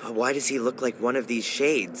 But why does he look like one of these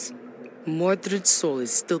shades? Mordred's soul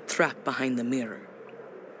is still trapped behind the mirror.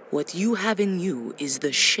 What you have in you is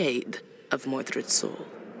the shade of Mordred's soul.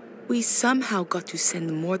 We somehow got to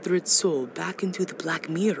send Mordred's soul back into the Black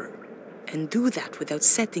Mirror, and do that without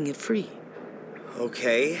setting it free.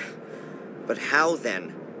 Okay. But how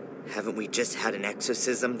then? Haven't we just had an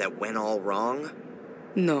exorcism that went all wrong?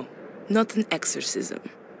 No, not an exorcism.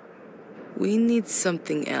 We need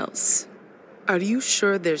something else. Are you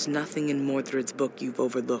sure there's nothing in Mordred's book you've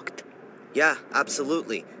overlooked? Yeah,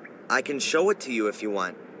 absolutely. I can show it to you if you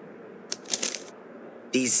want.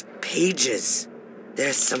 These pages.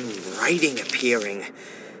 There's some writing appearing.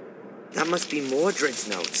 That must be Mordred's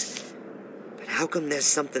notes. But how come there's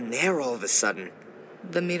something there all of a sudden?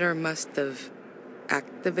 The mirror must have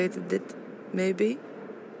activated it, maybe?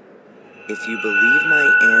 If you believe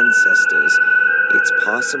my ancestors, it's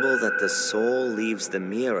possible that the soul leaves the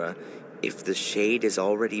mirror if the shade is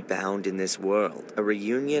already bound in this world. A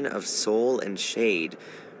reunion of soul and shade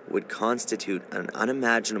would constitute an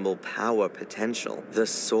unimaginable power potential. The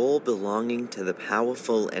soul belonging to the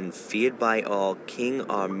powerful and feared by all King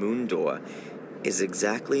Armundor is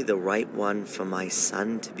exactly the right one for my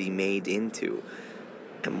son to be made into,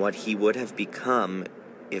 and what he would have become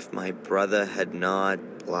if my brother had not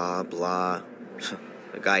blah blah.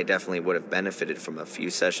 The guy definitely would have benefited from a few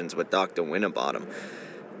sessions with Dr. Winterbottom.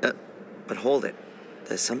 But hold it.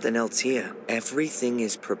 There's something else here. Everything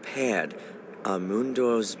is prepared.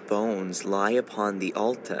 Armundor's bones lie upon the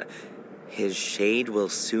altar. His shade will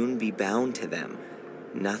soon be bound to them.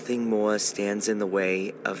 Nothing more stands in the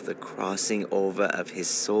way of the crossing over of his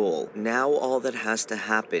soul. Now all that has to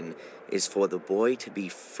happen is for the boy to be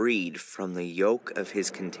freed from the yoke of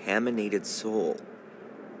his contaminated soul.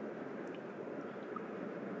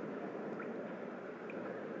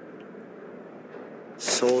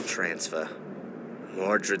 Soul transfer.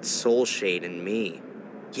 Mordred's soul shade in me.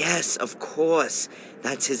 Yes, of course.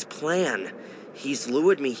 That's his plan. He's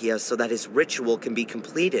lured me here so that his ritual can be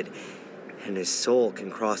completed, and his soul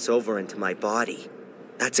can cross over into my body.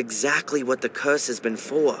 That's exactly what the curse has been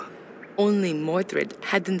for. Only Mordred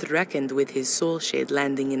hadn't reckoned with his soul shade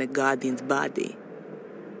landing in a guardian's body.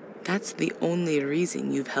 That's the only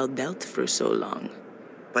reason you've held out for so long.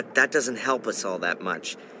 But that doesn't help us all that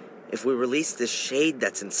much. If we release this shade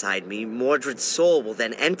that's inside me, Mordred's soul will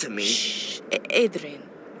then enter me. Shh, Adrian.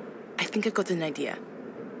 I think I've got an idea.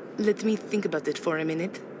 Let me think about it for a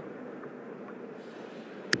minute.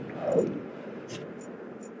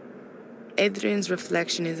 Adrian's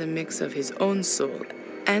reflection is a mix of his own soul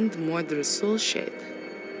and Mordred's soul shade.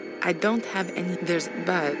 I don't have any...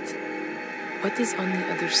 But what is on the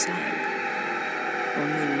other side?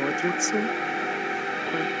 Only Mordred's soul?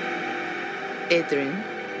 Or... Adrian,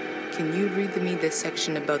 can you read me the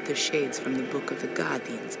section about the shades from the Book of the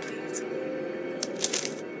Guardians, please?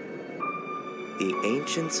 The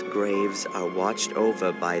ancients' graves are watched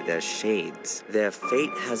over by their shades. Their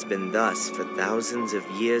fate has been thus for thousands of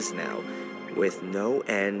years now, with no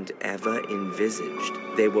end ever envisaged.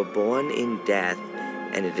 They were born in death,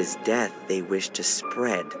 and it is death they wish to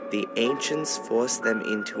spread. The ancients forced them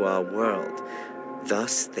into our world.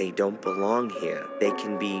 Thus, they don't belong here. They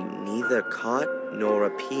can be neither caught nor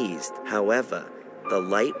appeased. However, the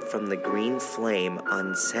light from the green flame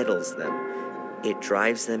unsettles them. It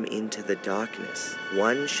drives them into the darkness.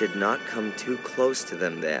 One should not come too close to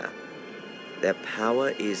them there. Their power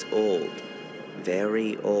is old,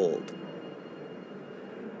 very old.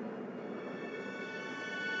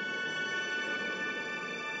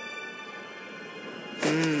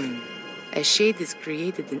 A shade is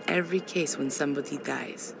created in every case when somebody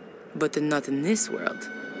dies. But not in this world,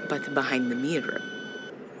 but behind the mirror.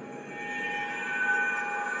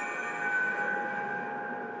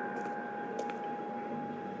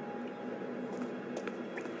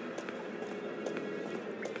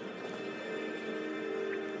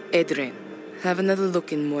 Adrian, have another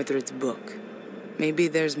look in Mordred's book. Maybe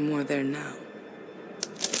there's more there now.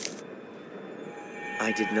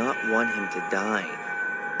 I did not want him to die.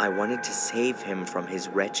 I wanted to save him from his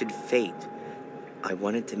wretched fate. I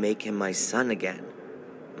wanted to make him my son again.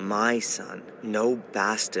 My son, no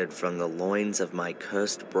bastard from the loins of my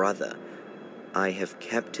cursed brother. I have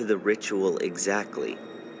kept to the ritual exactly.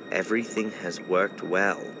 Everything has worked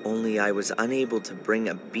well, only I was unable to bring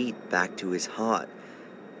a beat back to his heart.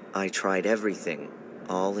 I tried everything,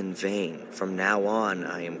 all in vain. From now on,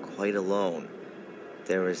 I am quite alone.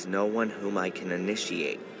 There is no one whom I can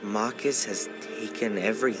initiate. Marcus has taken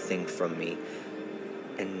everything from me,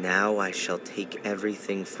 and now I shall take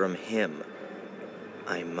everything from him.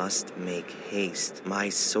 I must make haste. My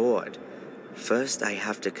sword. First, I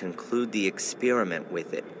have to conclude the experiment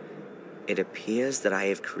with it. It appears that I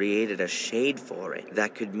have created a shade for it.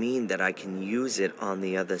 That could mean that I can use it on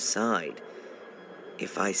the other side.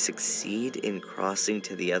 If I succeed in crossing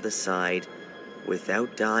to the other side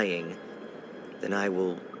without dying, then I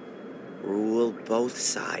will rule both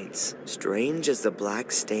sides. Strange as the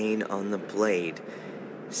black stain on the blade,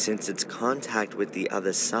 since its contact with the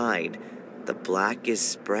other side, the black is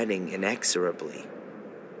spreading inexorably.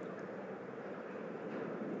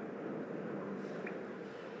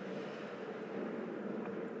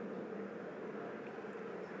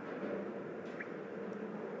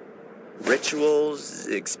 Rituals,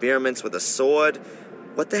 experiments with a sword.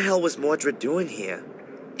 What the hell was Mordred doing here?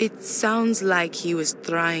 It sounds like he was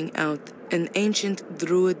trying out an ancient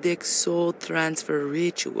druidic soul transfer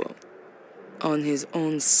ritual on his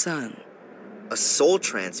own son. A soul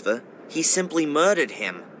transfer? He simply murdered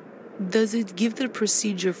him. Does it give the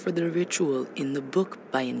procedure for the ritual in the book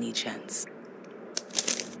by any chance?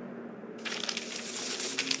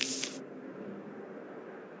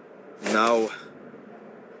 No.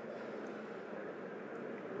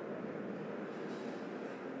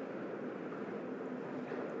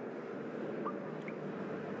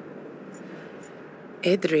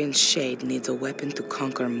 Adrian's shade needs a weapon to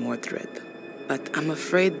conquer Mordred, but I'm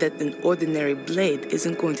afraid that an ordinary blade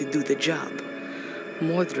isn't going to do the job.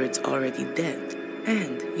 Mordred's already dead,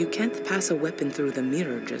 and you can't pass a weapon through the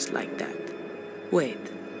mirror just like that. Wait,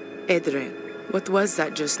 Adrian, what was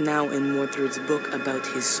that just now in Mordred's book about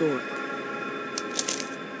his sword?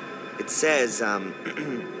 It says,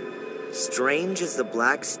 strange as the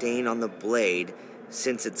black stain on the blade,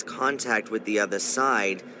 since its contact with the other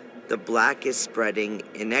side, the black is spreading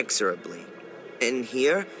inexorably. And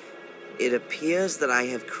here, it appears that I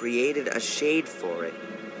have created a shade for it.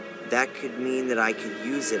 That could mean that I could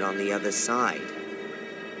use it on the other side.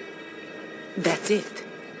 That's it.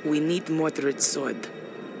 We need Mordred's sword.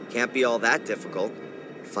 Can't be all that difficult.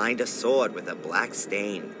 Find a sword with a black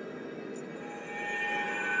stain.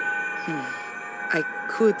 I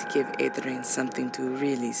could give Adrian something to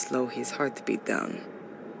really slow his heartbeat down,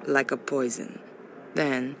 like a poison.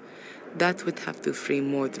 Then, that would have to free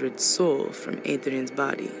Mordred's soul from Adrian's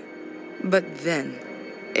body. But then,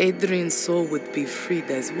 Adrian's soul would be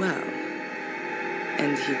freed as well,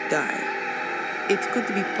 and he'd die. It could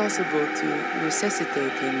be possible to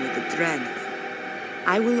resuscitate him with adrenaline.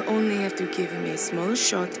 I will only have to give him a small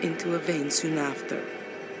shot into a vein soon after.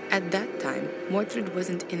 At that time, Mordred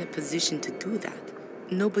wasn't in a position to do that.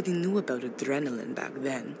 Nobody knew about adrenaline back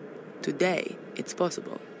then. Today, it's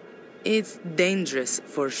possible. It's dangerous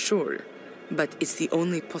for sure, but it's the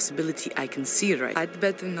only possibility I can see right. I'd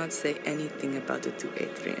better not say anything about it to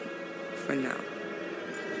Adrian, for now.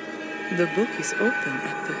 The book is open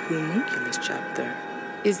at the homunculus chapter.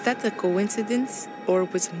 Is that a coincidence, or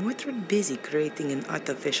was Mordred busy creating an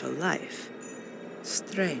artificial life?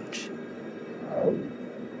 Strange.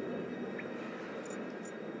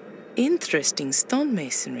 Interesting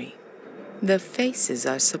stonemasonry. The faces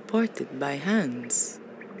are supported by hands.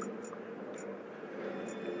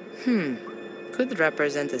 Could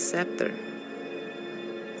represent a scepter.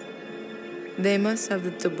 They must have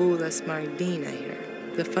the Tabula Smaragdina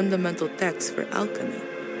here, the fundamental text for alchemy.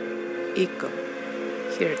 Iko.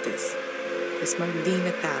 Here it is. The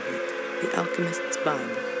Smaragdina tablet, the alchemist's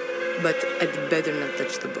Bible. But I'd better not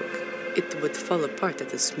touch the book. It would fall apart at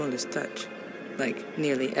the smallest touch, like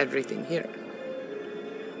nearly everything here.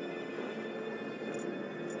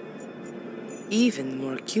 Even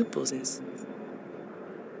more cupels in...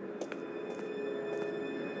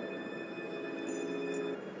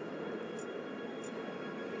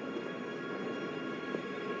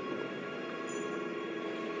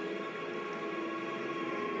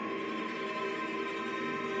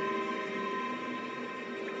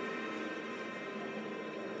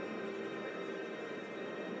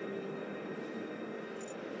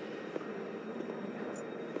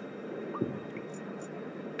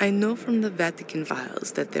 I know from the Vatican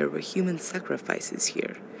files that there were human sacrifices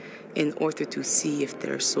here in order to see if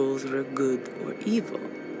their souls were good or evil.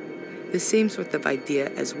 The same sort of idea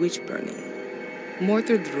as witch burning.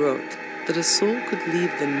 Mordred wrote that a soul could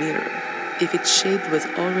leave the mirror if its shade was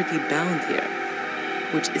already bound here,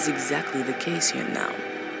 which is exactly the case here now.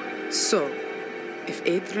 So, if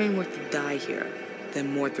Adrian were to die here,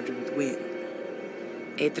 then Mordred would win.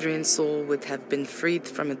 Adrian's soul would have been freed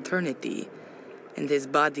from eternity, and his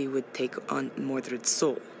body would take on Mordred's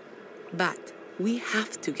soul. But we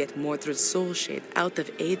have to get Mordred's soul shade out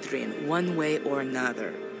of Adrian one way or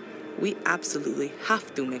another. we absolutely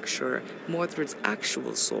have to make sure Mordred's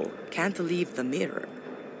actual soul can't leave the mirror.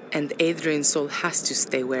 And Adrian's soul has to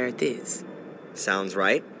stay where it is. Sounds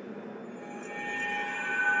right.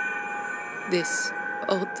 This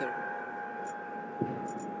altar.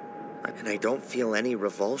 And I don't feel any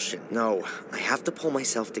revulsion. No, I have to pull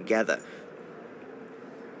myself together.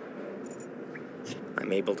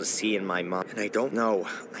 I'm able to see in my mind, and I don't know.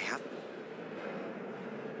 I have...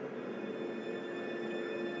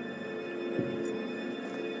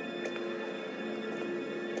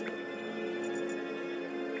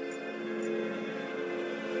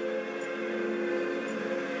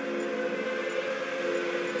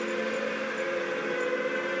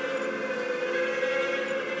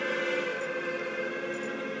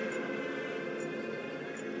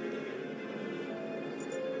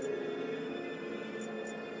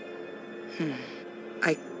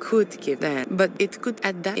 I could give that, but it could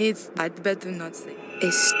add that. I'd better not say.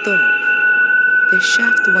 A stove. The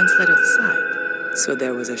shaft once led outside, so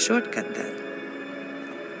there was a shortcut then.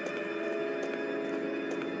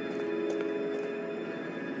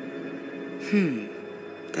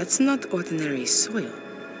 That's not ordinary soil.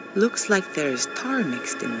 Looks like there's tar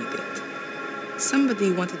mixed in with it.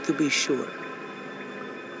 Somebody wanted to be sure.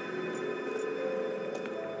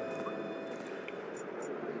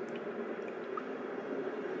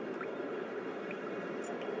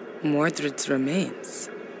 Mordred's remains.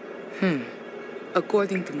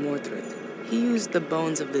 According to Mordred, he used the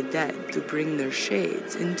bones of the dead to bring their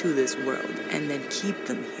shades into this world and then keep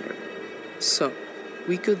them here. So,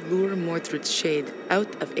 we could lure Mordred's shade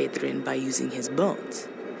out of Adrian by using his bones,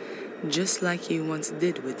 just like he once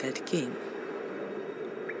did with that king.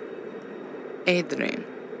 Adrian,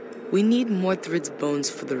 we need Mordred's bones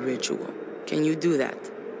for the ritual. Can you do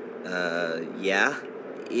that? Yeah?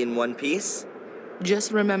 In one piece?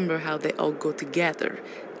 Just remember how they all go together,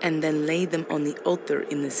 and then lay them on the altar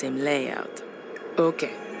in the same layout.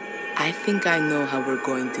 Okay, I think I know how we're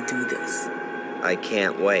going to do this. I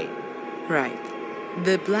can't wait. Right.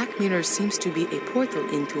 The Black Mirror seems to be a portal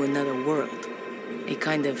into another world, a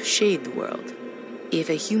kind of shade world. If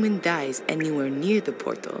a human dies anywhere near the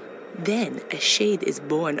portal, then a shade is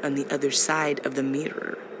born on the other side of the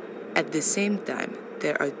mirror. At the same time,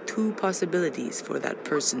 there are two possibilities for that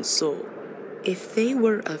person's soul. If they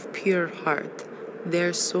were of pure heart,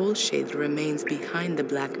 their soul shade remains behind the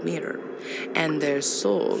Black Mirror, and their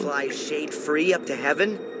soul... Fly shade free up to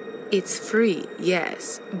heaven? It's free,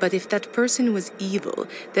 yes, but if that person was evil,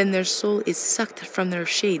 then their soul is sucked from their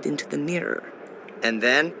shade into the mirror. And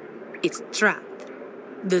then? It's trapped.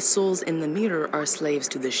 The souls in the mirror are slaves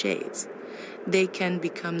to the shades. They can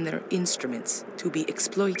become their instruments to be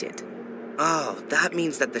exploited. Oh, that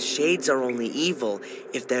means that the shades are only evil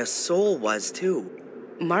if their soul was too.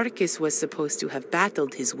 Marcus was supposed to have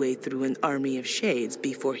battled his way through an army of shades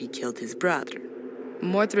before he killed his brother.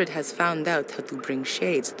 Mordred has found out how to bring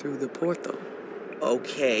shades through the portal.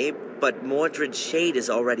 Okay, but Mordred's shade is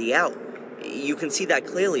already out. You can see that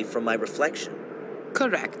clearly from my reflection.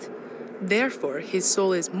 Correct. Therefore, his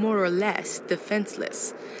soul is more or less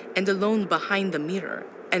defenseless and alone behind the mirror,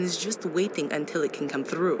 and is just waiting until it can come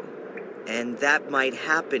through. And that might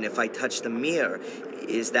happen if I touch the mirror.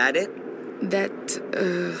 Is that it?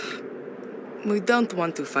 We don't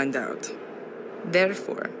want to find out.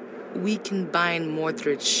 Therefore, we can bind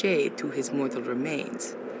Mordred's shade to his mortal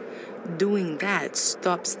remains. Doing that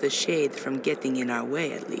stops the shade from getting in our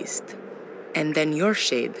way, at least. And then your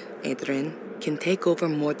shade, Adrian, can take over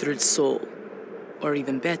Mordred's soul. Or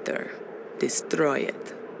even better, destroy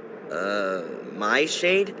it. My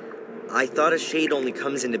shade? I thought a shade only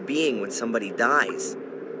comes into being when somebody dies.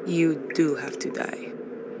 You do have to die.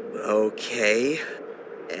 Okay.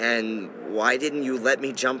 And why didn't you let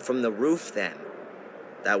me jump from the roof then?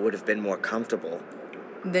 That would have been more comfortable.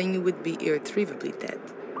 Then you would be irretrievably dead.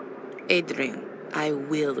 Adrian, I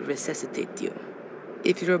will resuscitate you.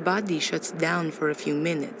 If your body shuts down for a few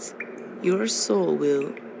minutes, your soul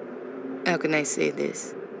will... How can I say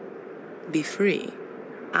this? Be free.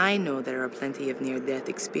 I know there are plenty of near-death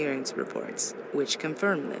experience reports which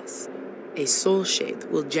confirm this. A soul shade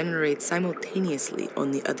will generate simultaneously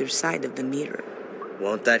on the other side of the mirror.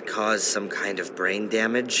 Won't that cause some kind of brain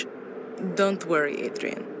damage? Don't worry,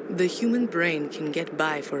 Adrian. The human brain can get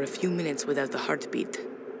by for a few minutes without a heartbeat.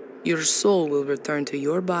 Your soul will return to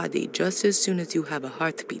your body just as soon as you have a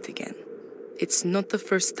heartbeat again. It's not the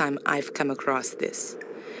first time I've come across this.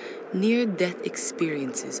 Near-death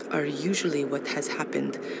experiences are usually what has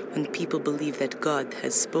happened when people believe that God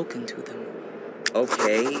has spoken to them.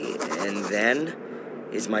 Okay, and then?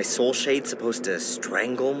 Is my soul shade supposed to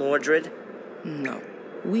strangle Mordred? No.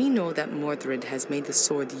 We know that Mordred has made the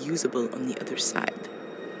sword usable on the other side.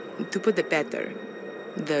 To put it better,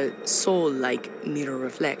 the soul-like mirror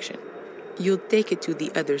reflection. You'll take it to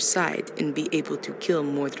the other side and be able to kill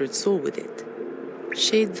Mordred's soul with it.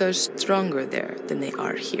 Shades are stronger there than they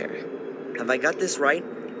are here. Have I got this right?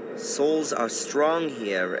 Souls are strong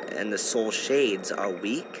here, and the soul shades are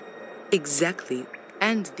weak? Exactly,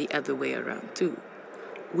 and the other way around too.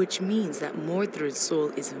 Which means that Mordred's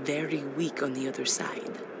soul is very weak on the other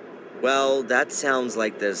side. Well, that sounds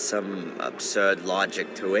like there's some absurd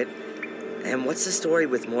logic to it. And what's the story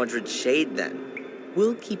with Mordred's shade then?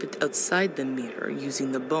 We'll keep it outside the mirror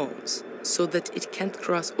using the bones, so that it can't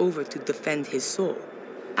cross over to defend his soul.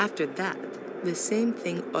 After that, the same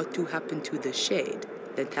thing ought to happen to the shade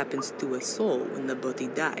that happens to a soul when the body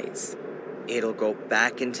dies. It'll go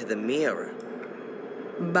back into the mirror.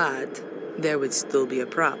 But there would still be a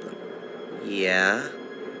problem. Yeah?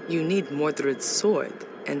 You need Mordred's sword,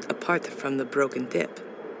 and apart from the broken tip.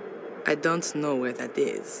 I don't know where that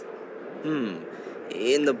is.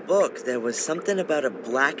 In the book, there was something about a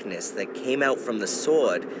blackness that came out from the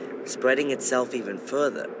sword, spreading itself even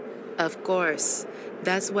further. Of course.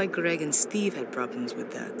 That's why Greg and Steve had problems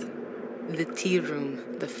with that. The tea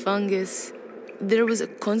room, the fungus. There was a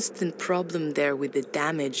constant problem there with the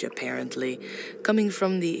damage, apparently, coming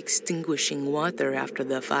from the extinguishing water after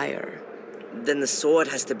the fire. Then the sword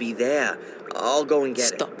has to be there. I'll go and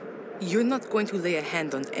get it. Stop. You're not going to lay a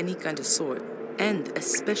hand on any kind of sword, and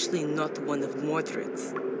especially not one of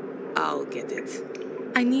Mordred's. I'll get it.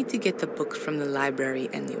 I need to get the book from the library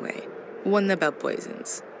anyway. One about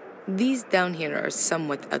poisons. These down here are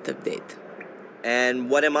somewhat out of date. And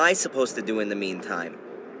what am I supposed to do in the meantime?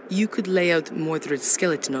 You could lay out Mordred's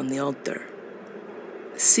skeleton on the altar.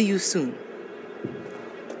 See you soon.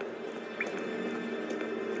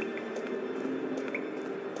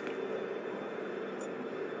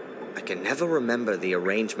 I can never remember the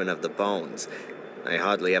arrangement of the bones. I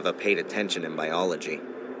hardly ever paid attention in biology.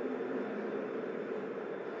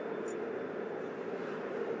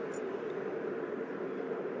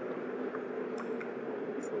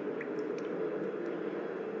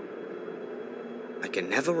 I can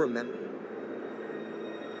never remember.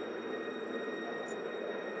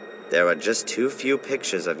 There are just too few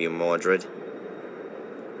pictures of you, Mordred.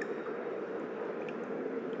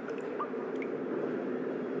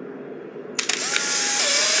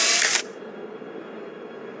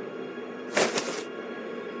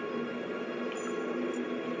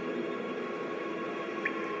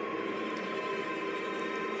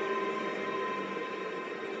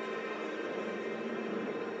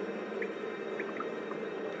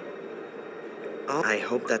 I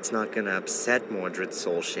hope that's not gonna upset Mordred's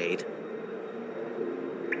soul shade.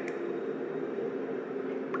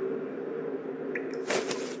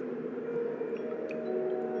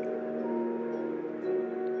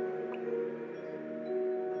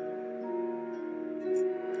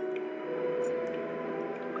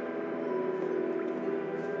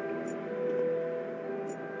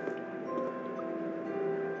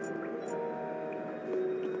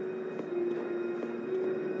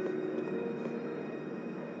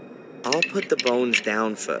 I'll put the bones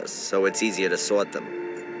down first, so it's easier to sort them.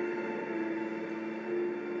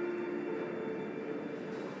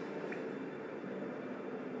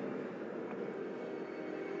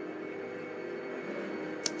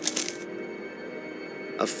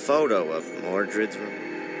 A photo of Mordred's room.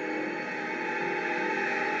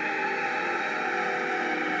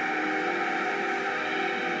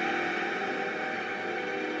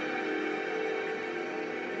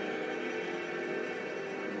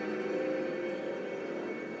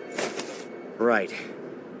 Right.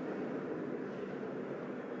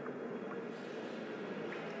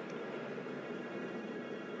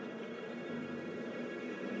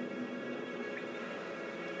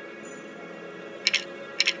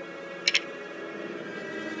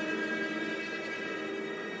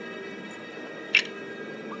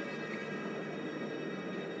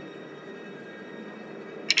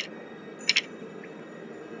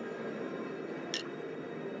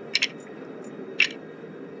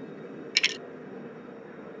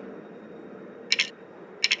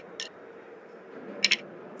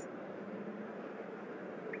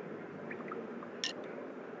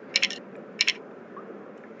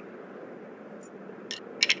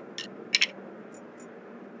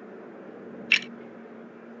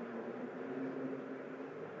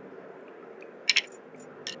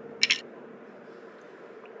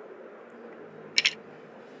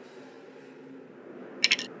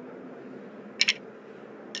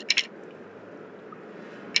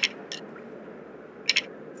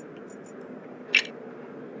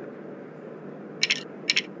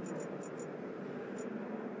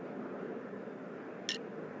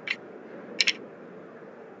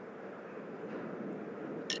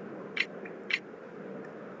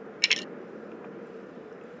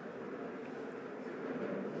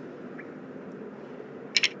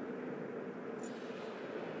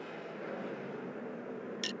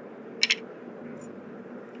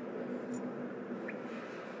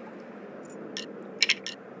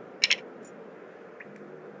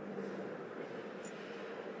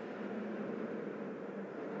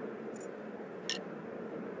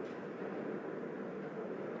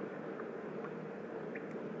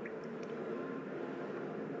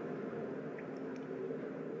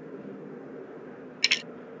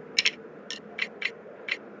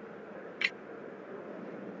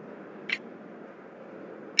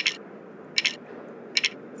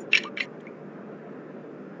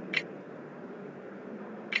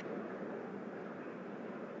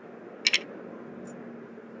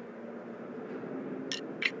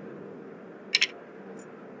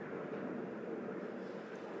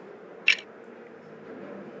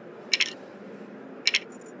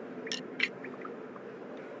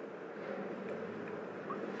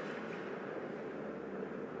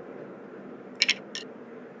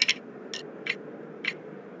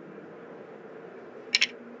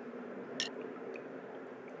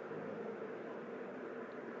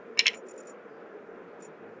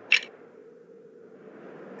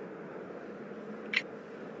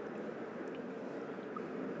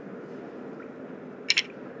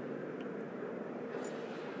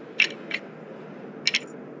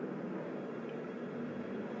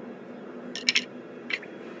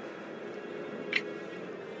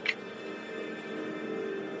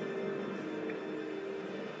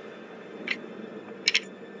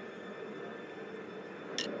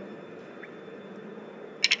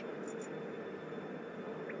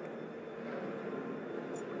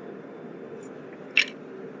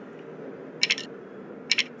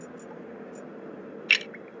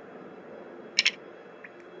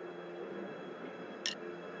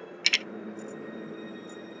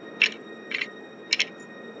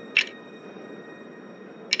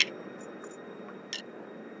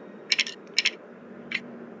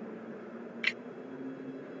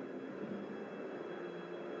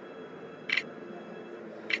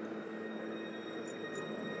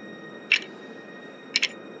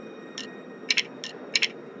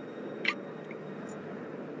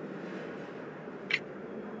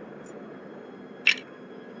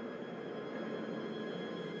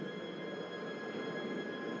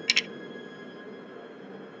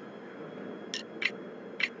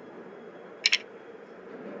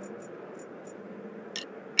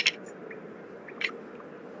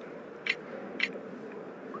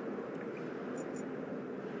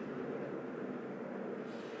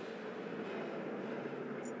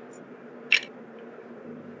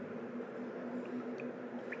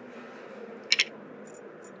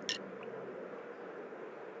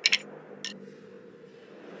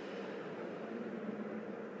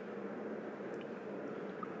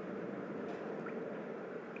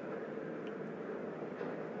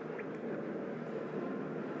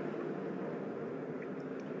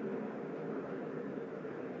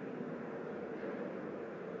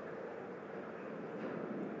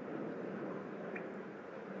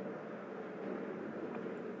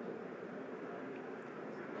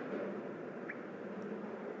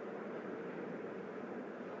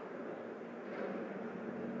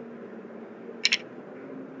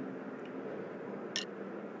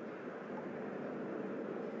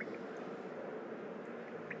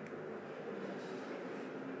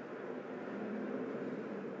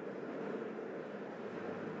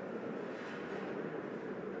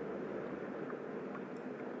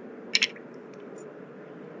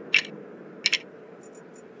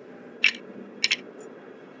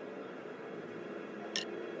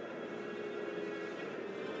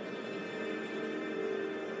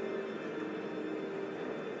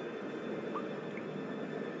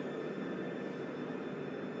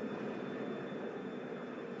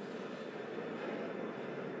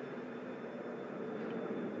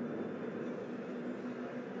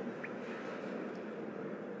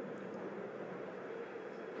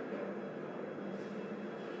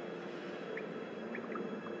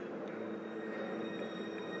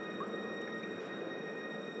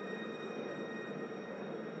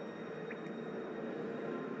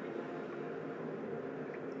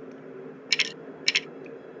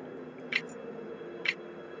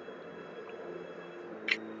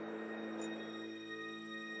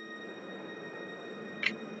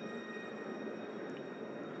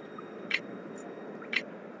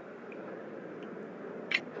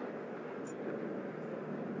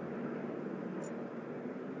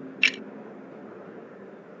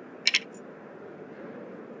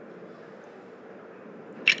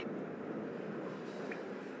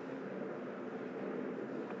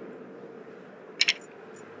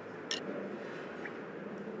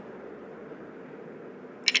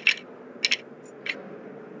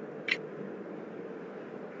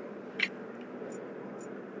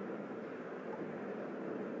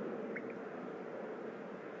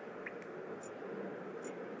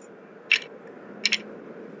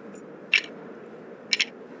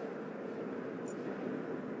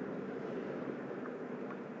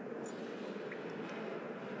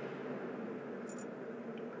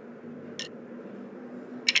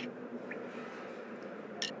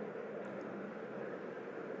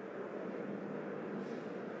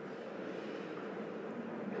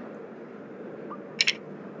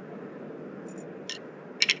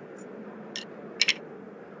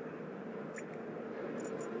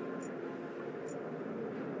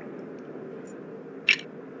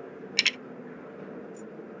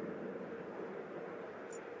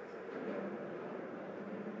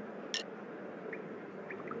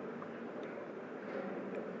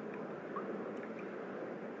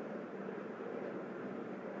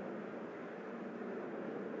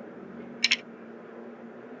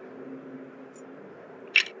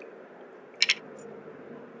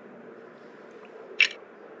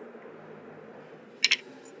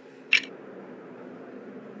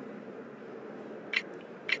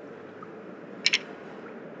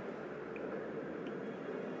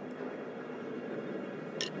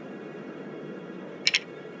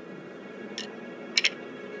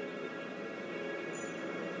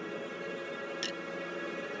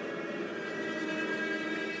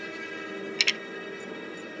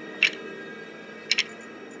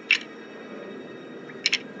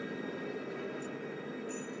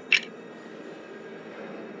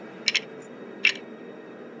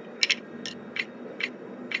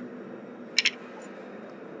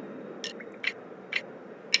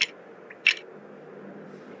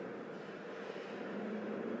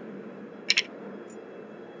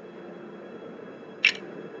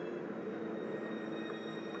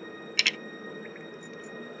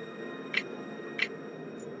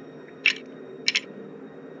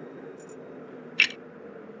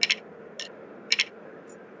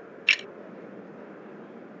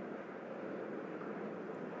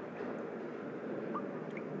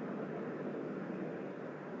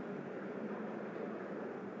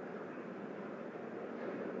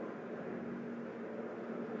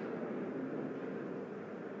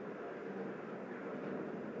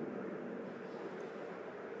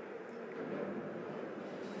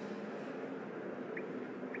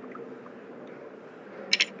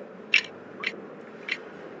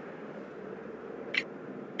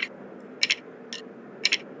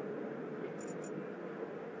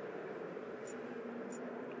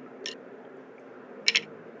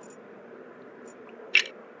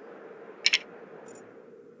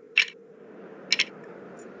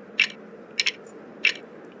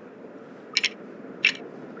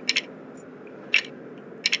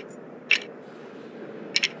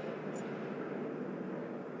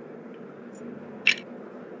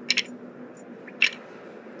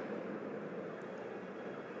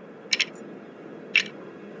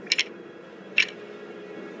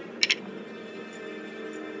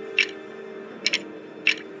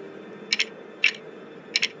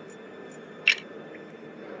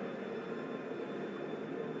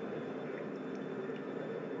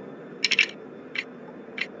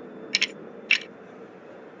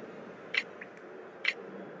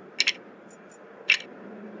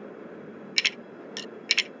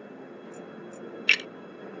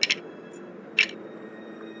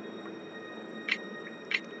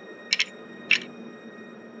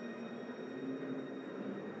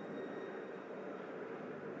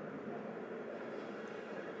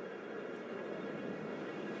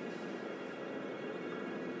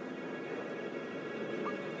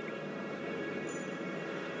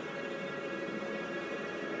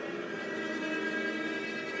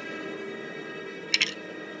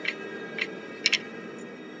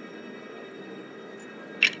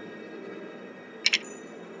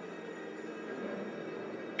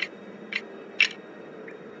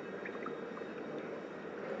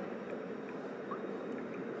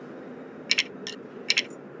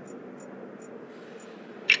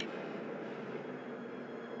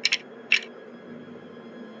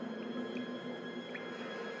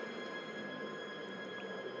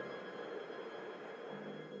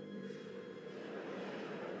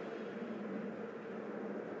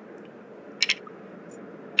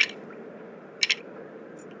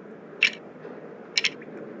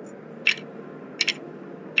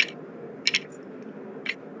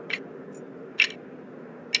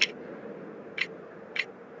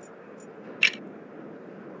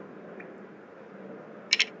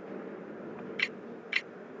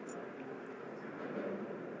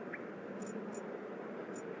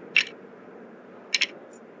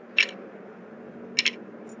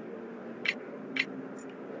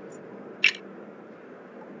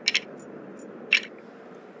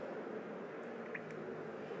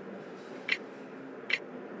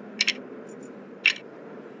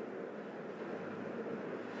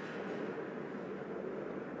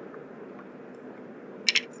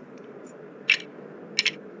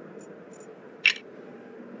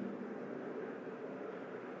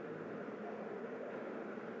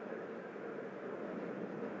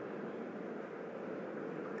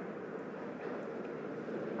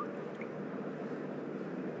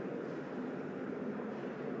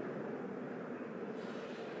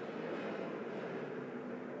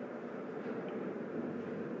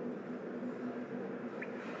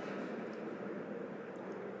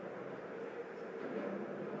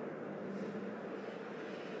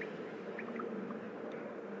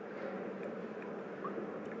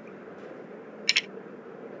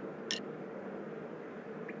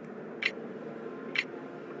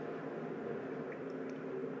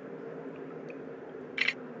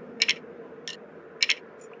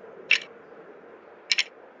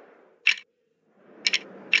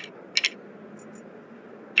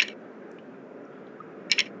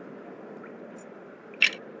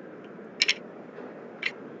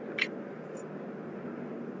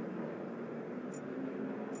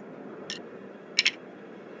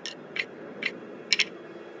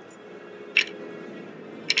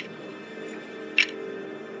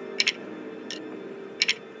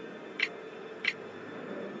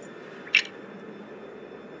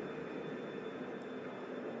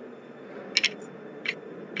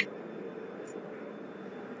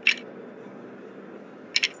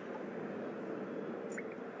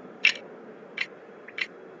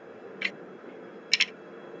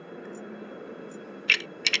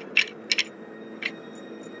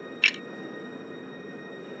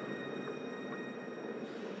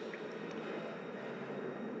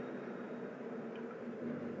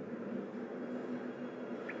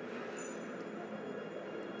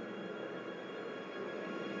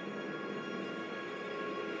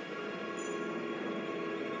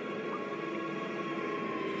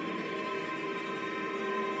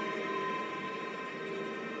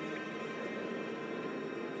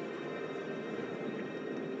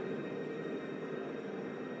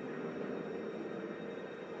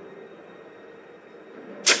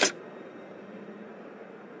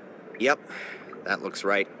 Yep, that looks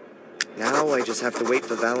right. Now I just have to wait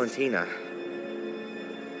for Valentina.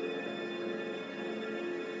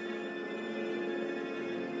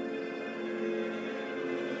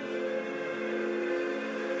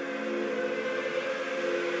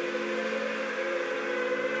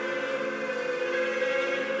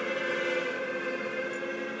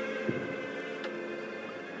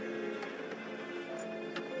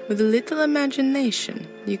 With a little imagination,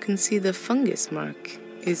 you can see the fungus mark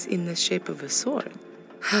is in the shape of a sword.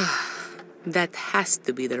 That has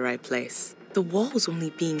to be the right place. The wall's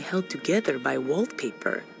only being held together by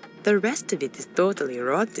wallpaper. The rest of it is totally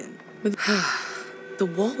rotten. The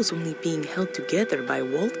wall's only being held together by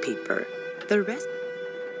wallpaper. The rest...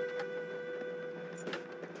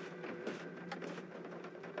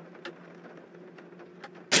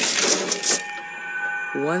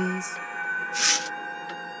 One's...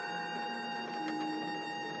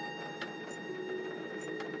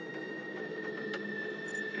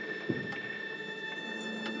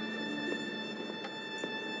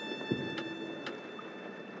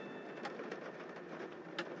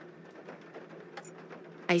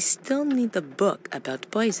 I still need the book about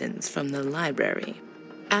poisons from the library.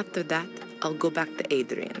 After that, I'll go back to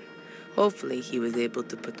Adrian. Hopefully he was able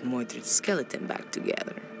to put Mordred's skeleton back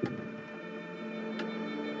together.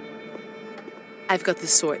 I've got the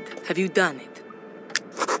sword. Have you done it?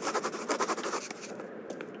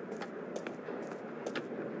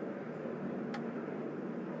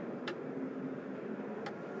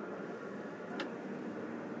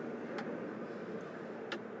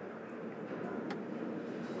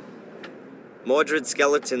 Mordred's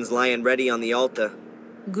skeleton's lying ready on the altar.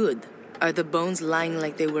 Good. Are the bones lying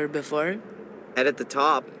like they were before? Head at the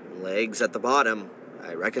top, legs at the bottom.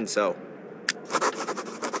 I reckon so.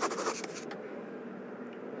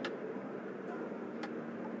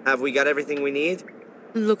 Have we got everything we need?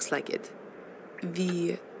 Looks like it.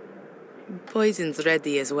 The poison's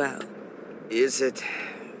ready as well. Is it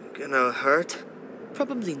gonna hurt?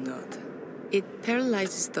 Probably not. It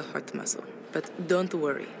paralyzes the heart muscle, but don't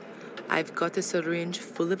worry. I've got a syringe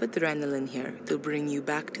full of adrenaline here to bring you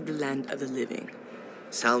back to the land of the living.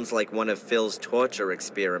 Sounds like one of Phil's torture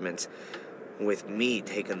experiments, with me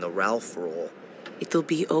taking the Ralph role. It'll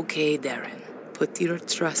be okay, Darren. Put your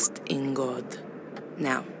trust in God.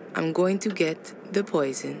 Now, I'm going to get the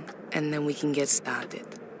poison, and then we can get started.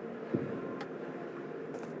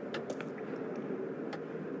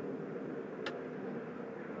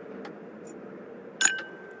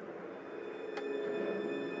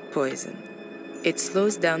 Poison. It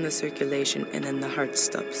slows down the circulation and then the heart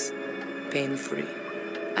stops. Pain-free.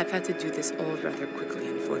 I've had to do this all rather quickly,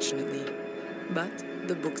 unfortunately. But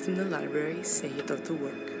the books in the library say it ought to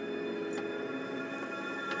work.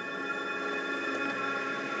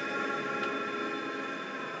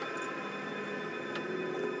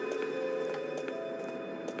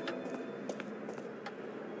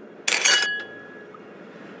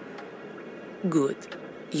 Good.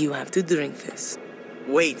 You have to drink this.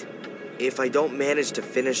 Wait, if I don't manage to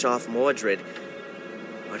finish off Mordred,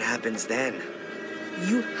 what happens then?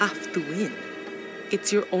 You have to win.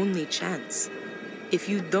 It's your only chance. If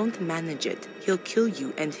you don't manage it, he'll kill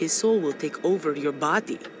you and his soul will take over your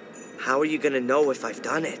body. How are you gonna know if I've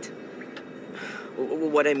done it?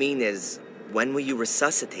 What I mean is, when will you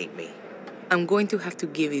resuscitate me? I'm going to have to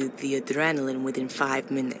give you the adrenaline within 5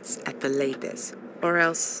 minutes at the latest, or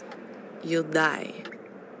else you'll die.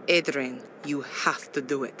 Adrian, you have to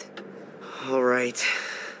do it. All right.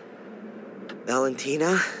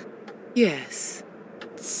 Valentina? Yes.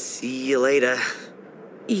 See you later.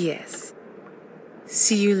 Yes.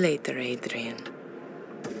 See you later, Adrian.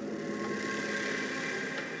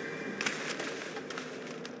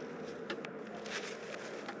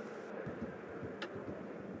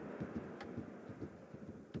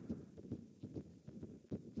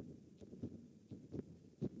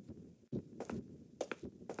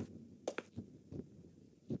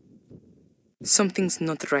 Something's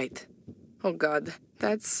not right. Oh God,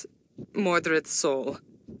 that's Mordred's soul.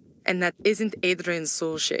 And that isn't Adrian's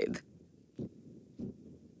soul shade.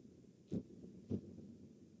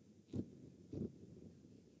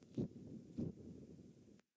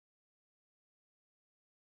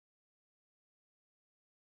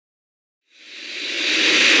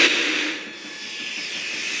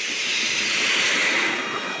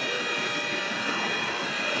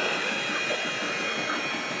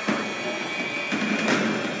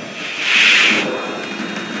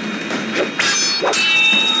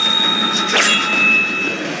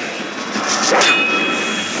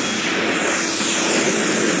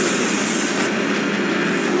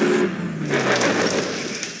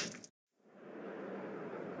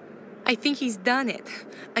 I think he's done it.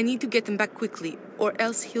 I need to get him back quickly, or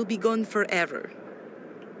else he'll be gone forever.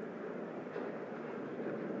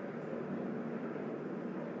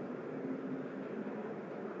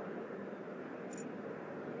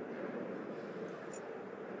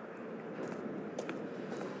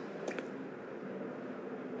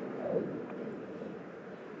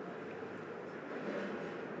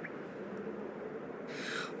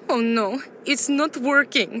 Oh no, it's not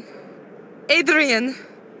working. Adrian!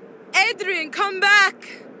 Adrian, come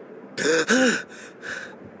back!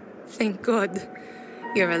 Thank God,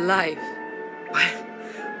 you're alive.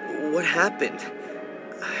 What happened?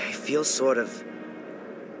 I feel sort of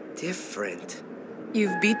different.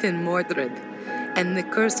 You've beaten Mordred, and the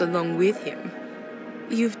curse along with him.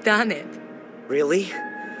 You've done it. Really?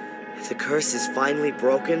 The curse is finally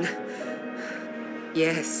broken?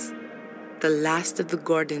 Yes, the last of the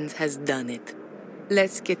Gordons has done it.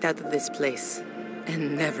 Let's get out of this place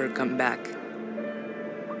and never come back.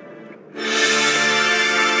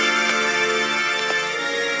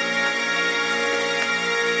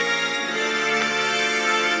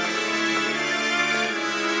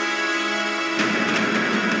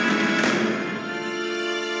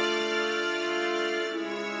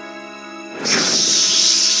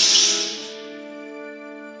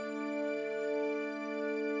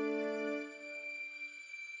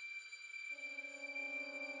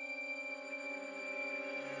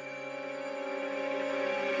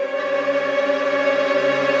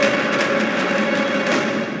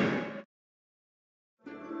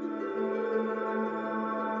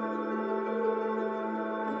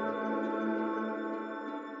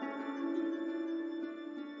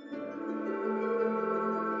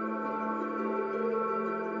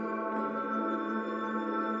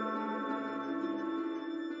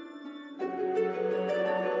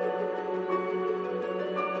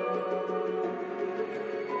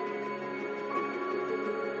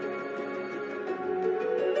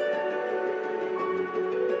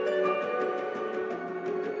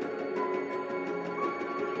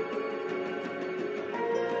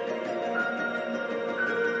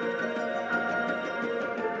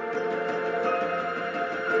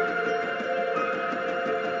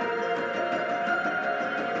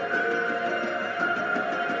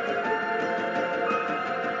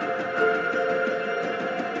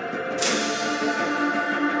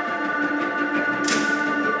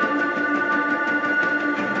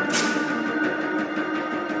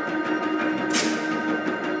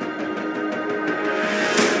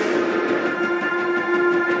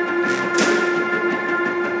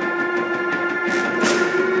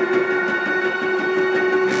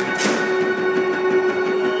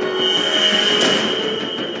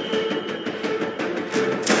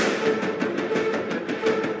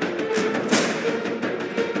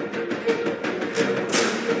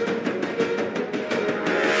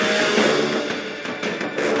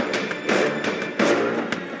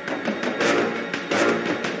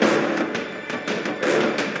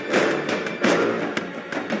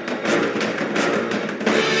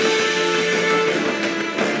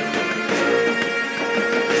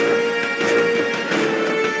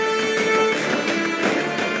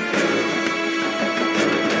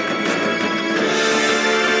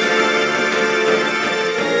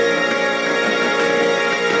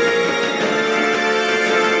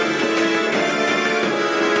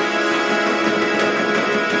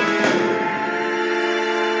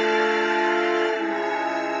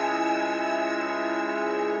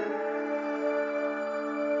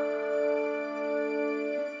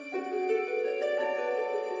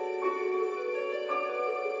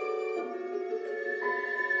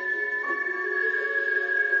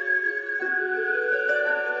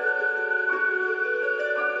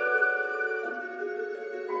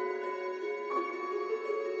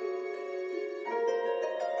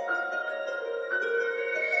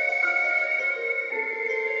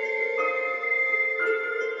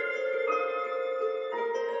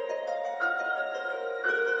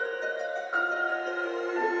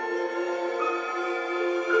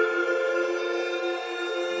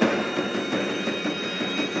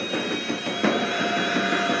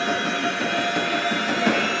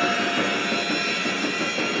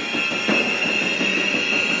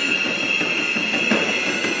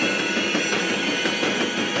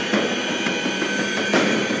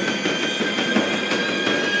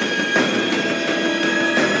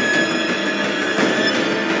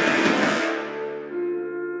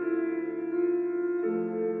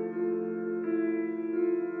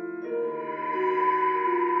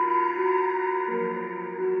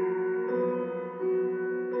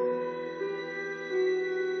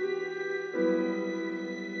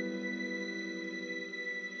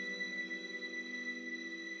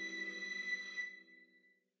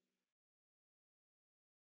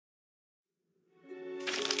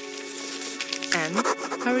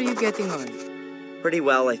 getting on? Pretty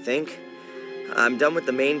well, I think. I'm done with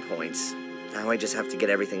the main points. Now I just have to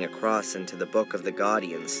get everything across into the Book of the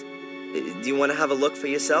Guardians. Do you want to have a look for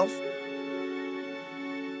yourself?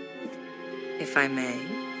 If I may.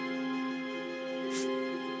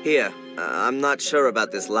 Here, I'm not sure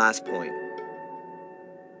about this last point.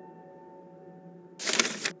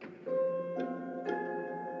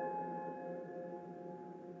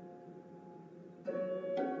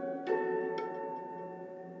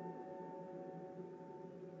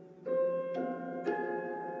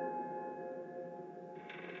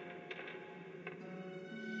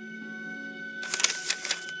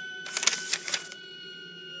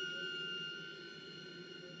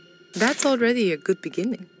 That's already a good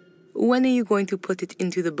beginning. When are you going to put it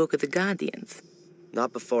into the Book of the Guardians?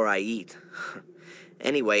 Not before I eat.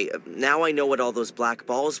 Anyway, now I know what all those black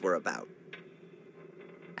balls were about.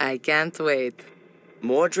 I can't wait.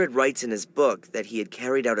 Mordred writes in his book that he had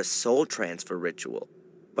carried out a soul transfer ritual,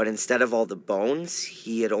 but instead of all the bones,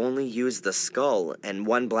 he had only used the skull and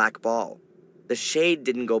one black ball. The shade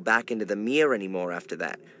didn't go back into the mirror anymore after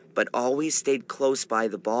that, but always stayed close by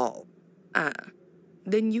the ball.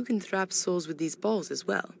 Then you can trap souls with these balls as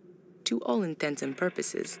well. To all intents and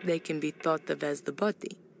purposes, they can be thought of as the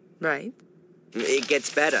body, right? It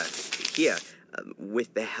gets better. Here,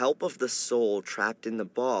 with the help of the soul trapped in the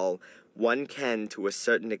ball, one can, to a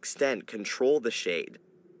certain extent, control the shade.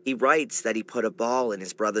 He writes that he put a ball in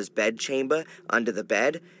his brother's bedchamber, under the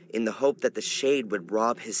bed, in the hope that the shade would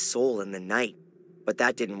rob his soul in the night. But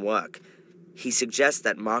that didn't work. He suggests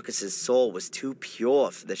that Marcus's soul was too pure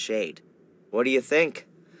for the shade. What do you think?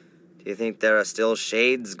 Do you think there are still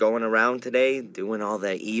shades going around today, doing all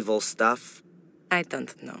their evil stuff? I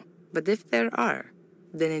don't know. But if there are,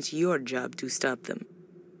 then it's your job to stop them.